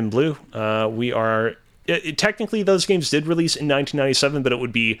Pokemon Red and Blue. Technically, those games did release in 1997, but it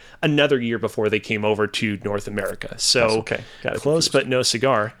would be another year before they came over to North America. So okay. Got it close, confused. but no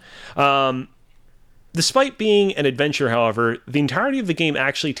cigar. Despite being an adventure, however, the entirety of the game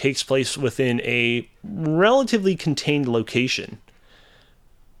actually takes place within a relatively contained location.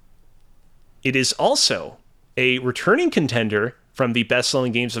 It is also a returning contender from the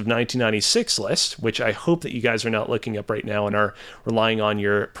best-selling games of 1996 list, which I hope that you guys are not looking up right now and are relying on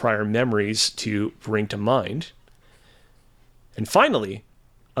your prior memories to bring to mind. And finally,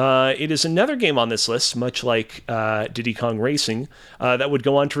 it is another game on this list, much like Diddy Kong Racing, that would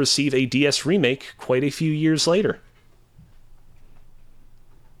go on to receive a DS remake quite a few years later.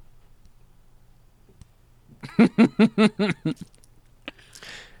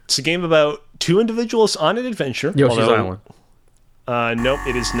 It's a game about 2 individuals on an adventure. Yoshi's Island. Nope,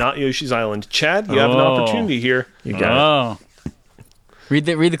 it is not Yoshi's Island. Chad, you have an opportunity here. You got it. Read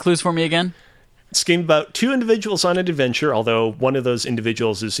the clues for me again. It's a game about 2 individuals on an adventure, although one of those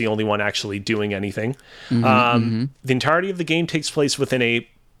individuals is the only one actually doing anything. The entirety of the game takes place within a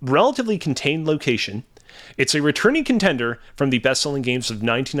relatively contained location. It's a returning contender from the best-selling games of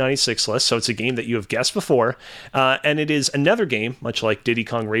 1996 list, so it's a game that you have guessed before, and it is another game, much like Diddy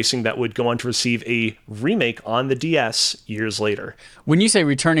Kong Racing, that would go on to receive a remake on the DS years later. When you say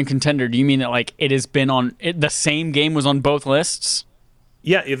returning contender, do you mean that like it has been on the same game was on both lists?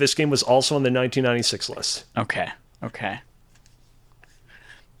 Yeah, this game was also on the 1996 list. Okay.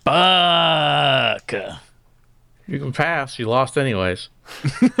 Fuck. You can pass. You lost anyways.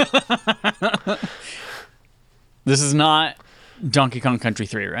 This is not Donkey Kong Country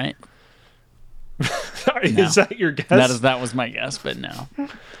 3, right? Is that your guess? That was my guess, but no.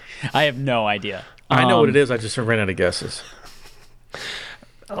 I have no idea. I know what it is. I just ran out of guesses.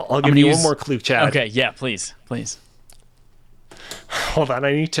 I'll give you one more clue, Chad. Okay, yeah, please. Hold on,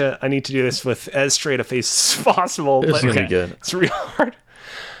 I need to do this with as straight a face as possible. This But is gonna be good. it's real hard.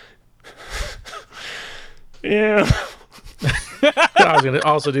 Yeah. I was gonna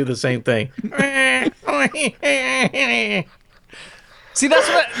also do the same thing. See, that's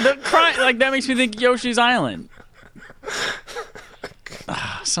what the cry like. That makes me think Yoshi's Island.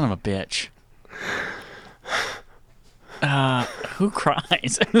 Son of a bitch. Who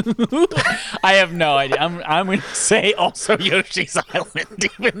cries? I have no idea. I'm going to say also Yoshi's Island,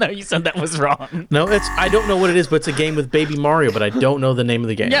 even though you said that was wrong. No, I don't know what it is, but it's a game with Baby Mario, but I don't know the name of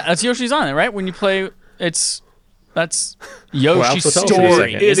the game. Yeah, that's Yoshi's Island, right? When you play, that's Yoshi's so tell us in a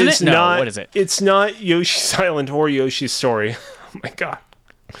Story, second. isn't It is it? No, not, what is it? It's not Yoshi's Island or Yoshi's Story. Oh my god.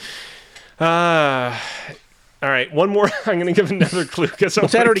 All right, one more. I'm going to give another clue because I'm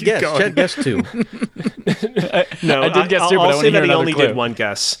Chad already guessed. going. Chad guessed two. No, I did guess two, but I I'll wanna say hear that he another only clue. did one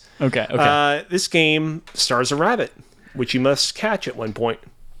guess. Okay. This game stars a rabbit, which you must catch at one point.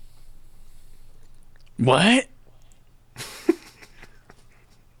 What?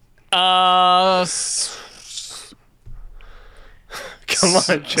 Come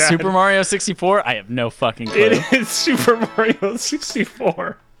on, Chad. Super Mario 64? I have no fucking clue. It is Super Mario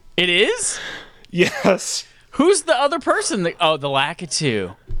 64. It is? Yes. Who's the other person? The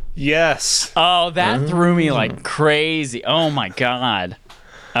Lakitu. Yes. Oh, that threw me like crazy. Oh my god.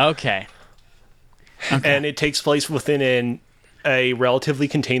 Okay. And it takes place within a relatively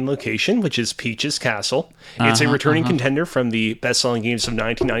contained location, which is Peach's Castle. It's a returning contender from the best-selling games of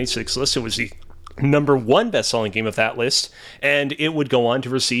 1996 list. It was the number one best-selling game of that list, and it would go on to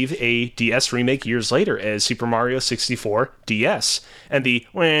receive a DS remake years later as Super Mario 64 DS. And the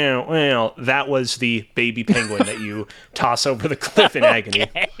well, that was the baby penguin that you toss over the cliff in agony.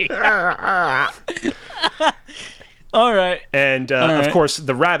 All right. And right. of course,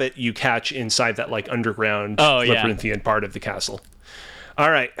 the rabbit you catch inside that like underground labyrinthian part of the castle. All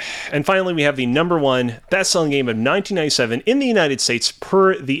right. And finally, we have the number one best-selling game of 1997 in the United States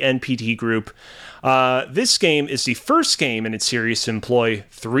per the NPD Group. This game is the first game in its series to employ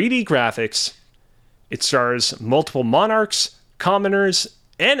 3D graphics. It stars multiple monarchs, commoners,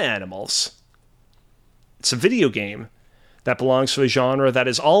 and animals. It's a video game that belongs to a genre that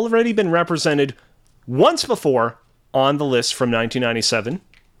has already been represented once before on the list from 1997.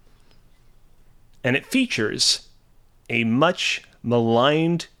 And it features a much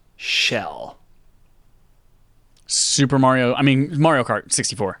maligned shell. Mario Kart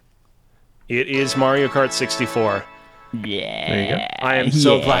 64. It is Mario Kart 64. Yeah. There you go. I am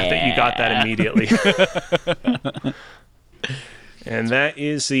so glad that you got that immediately. And that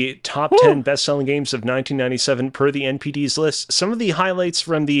is the top 10 best-selling games of 1997 per the NPD's list. Some of the highlights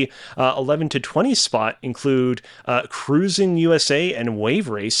from the 11 to 20 spot include Cruising USA and Wave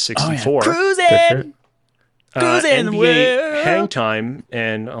Race 64. Cruising! Cruising! NBA Hang Time,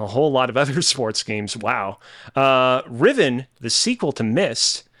 and a whole lot of other sports games. Wow. Riven, the sequel to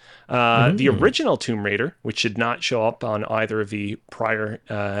Myst. The original Tomb Raider, which did not show up on either of the prior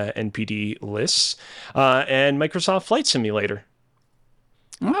NPD lists. And Microsoft Flight Simulator.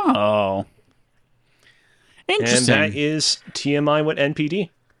 Oh. Interesting. And that is TMI with NPD.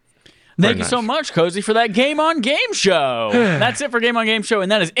 Thank you so much, Cozy, for that Game on Game Show. That's it for Game on Game Show,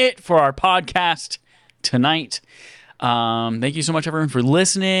 and that is it for our podcast tonight. Thank you so much, everyone, for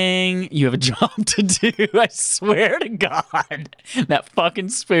listening. You have a job to do. I swear to God, that fucking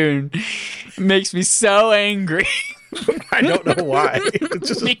spoon makes me so angry. I don't know why. It's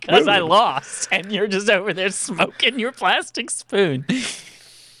just Because I lost, and you're just over there smoking your plastic spoon.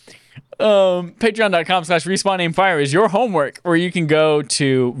 Patreon.com/RespawnAimFire is your homework, where you can go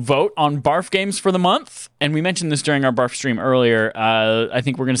to vote on barf games for the month. And we mentioned this during our barf stream earlier. I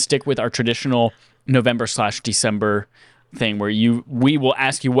think we're going to stick with our traditional November/December thing, where we will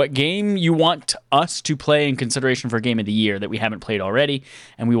ask you what game you want us to play in consideration for Game of the Year that we haven't played already,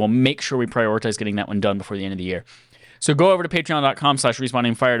 and we will make sure we prioritize getting that one done before the end of the year. So go over to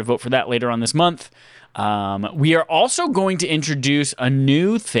patreon.com/RespawnAimFire to vote for that later on this month. We are also going to introduce a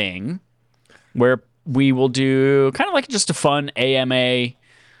new thing where we will do kind of like just a fun AMA,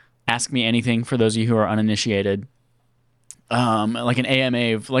 Ask Me Anything for those of you who are uninitiated. Like an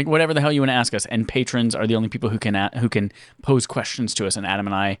AMA of like whatever the hell you want to ask us, and patrons are the only people who can pose questions to us. And Adam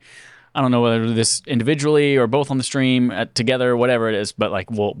and I don't know whether this individually or both on the stream together, whatever it is, but like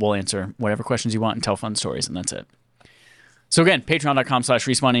we'll answer whatever questions you want and tell fun stories, and that's it. So again,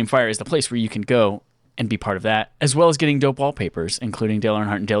 patreon.com/RespawnAimFire is the place where you can go and be part of that, as well as getting dope wallpapers, including Dale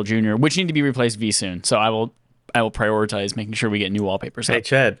Earnhardt and Dale Jr., which need to be replaced soon. So I will prioritize making sure we get new wallpapers. Hey,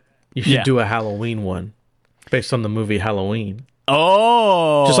 Chad, you should do a Halloween one based on the movie Halloween.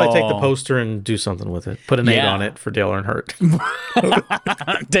 Oh. Just like take the poster and do something with it. Put an 8 on it for Dale Earnhardt.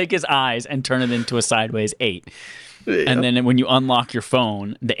 Take his eyes and turn it into a sideways 8. Yep. And then when you unlock your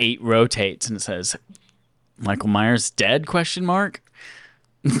phone, the 8 rotates and it says, Michael Myers dead? ? That's it.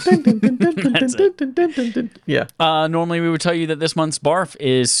 Yeah. Normally we would tell you that this month's barf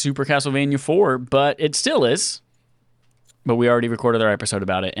is Super Castlevania 4, but it still is. But we already recorded our episode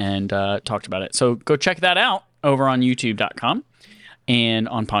about it and talked about it. So go check that out over on youtube.com and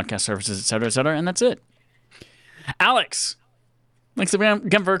on podcast services, et cetera, and that's it. Alex, thanks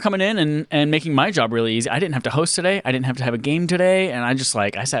again for coming in and making my job really easy. I didn't have to host today. I didn't have to have a game today. And I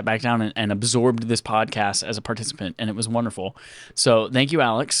sat back down and absorbed this podcast as a participant, and it was wonderful. So thank you,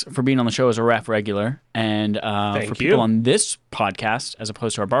 Alex, for being on the show as a RAF regular. And for people on this podcast, as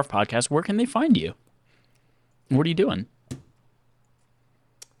opposed to our Barf podcast, where can they find you? What are you doing?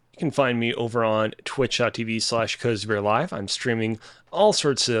 You can find me over on twitch.tv/CozyBearLive. I'm streaming all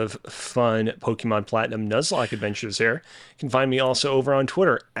sorts of fun Pokemon Platinum Nuzlocke adventures there. You can find me also over on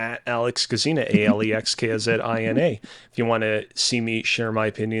Twitter at AlexKazina, AlexKazina. If you want to see me share my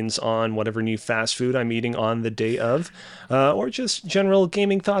opinions on whatever new fast food I'm eating on the day of, or just general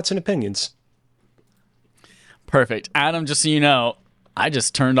gaming thoughts and opinions. Perfect. Adam, just so you know, I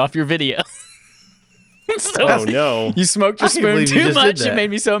just turned off your video. Oh no! You smoked your spoon too much. It made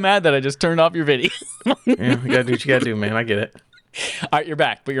me so mad that I just turned off your video. Yeah, you gotta do what you gotta do, man. I get it. All right, you're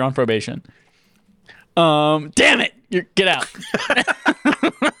back, but you're on probation. Damn it! Get out.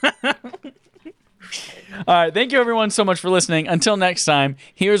 All right, thank you everyone so much for listening. Until next time,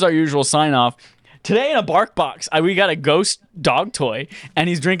 here's our usual sign off. Today in a bark box, we got a ghost dog toy, and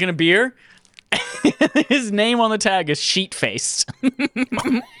he's drinking a beer. His name on the tag is Sheet Face.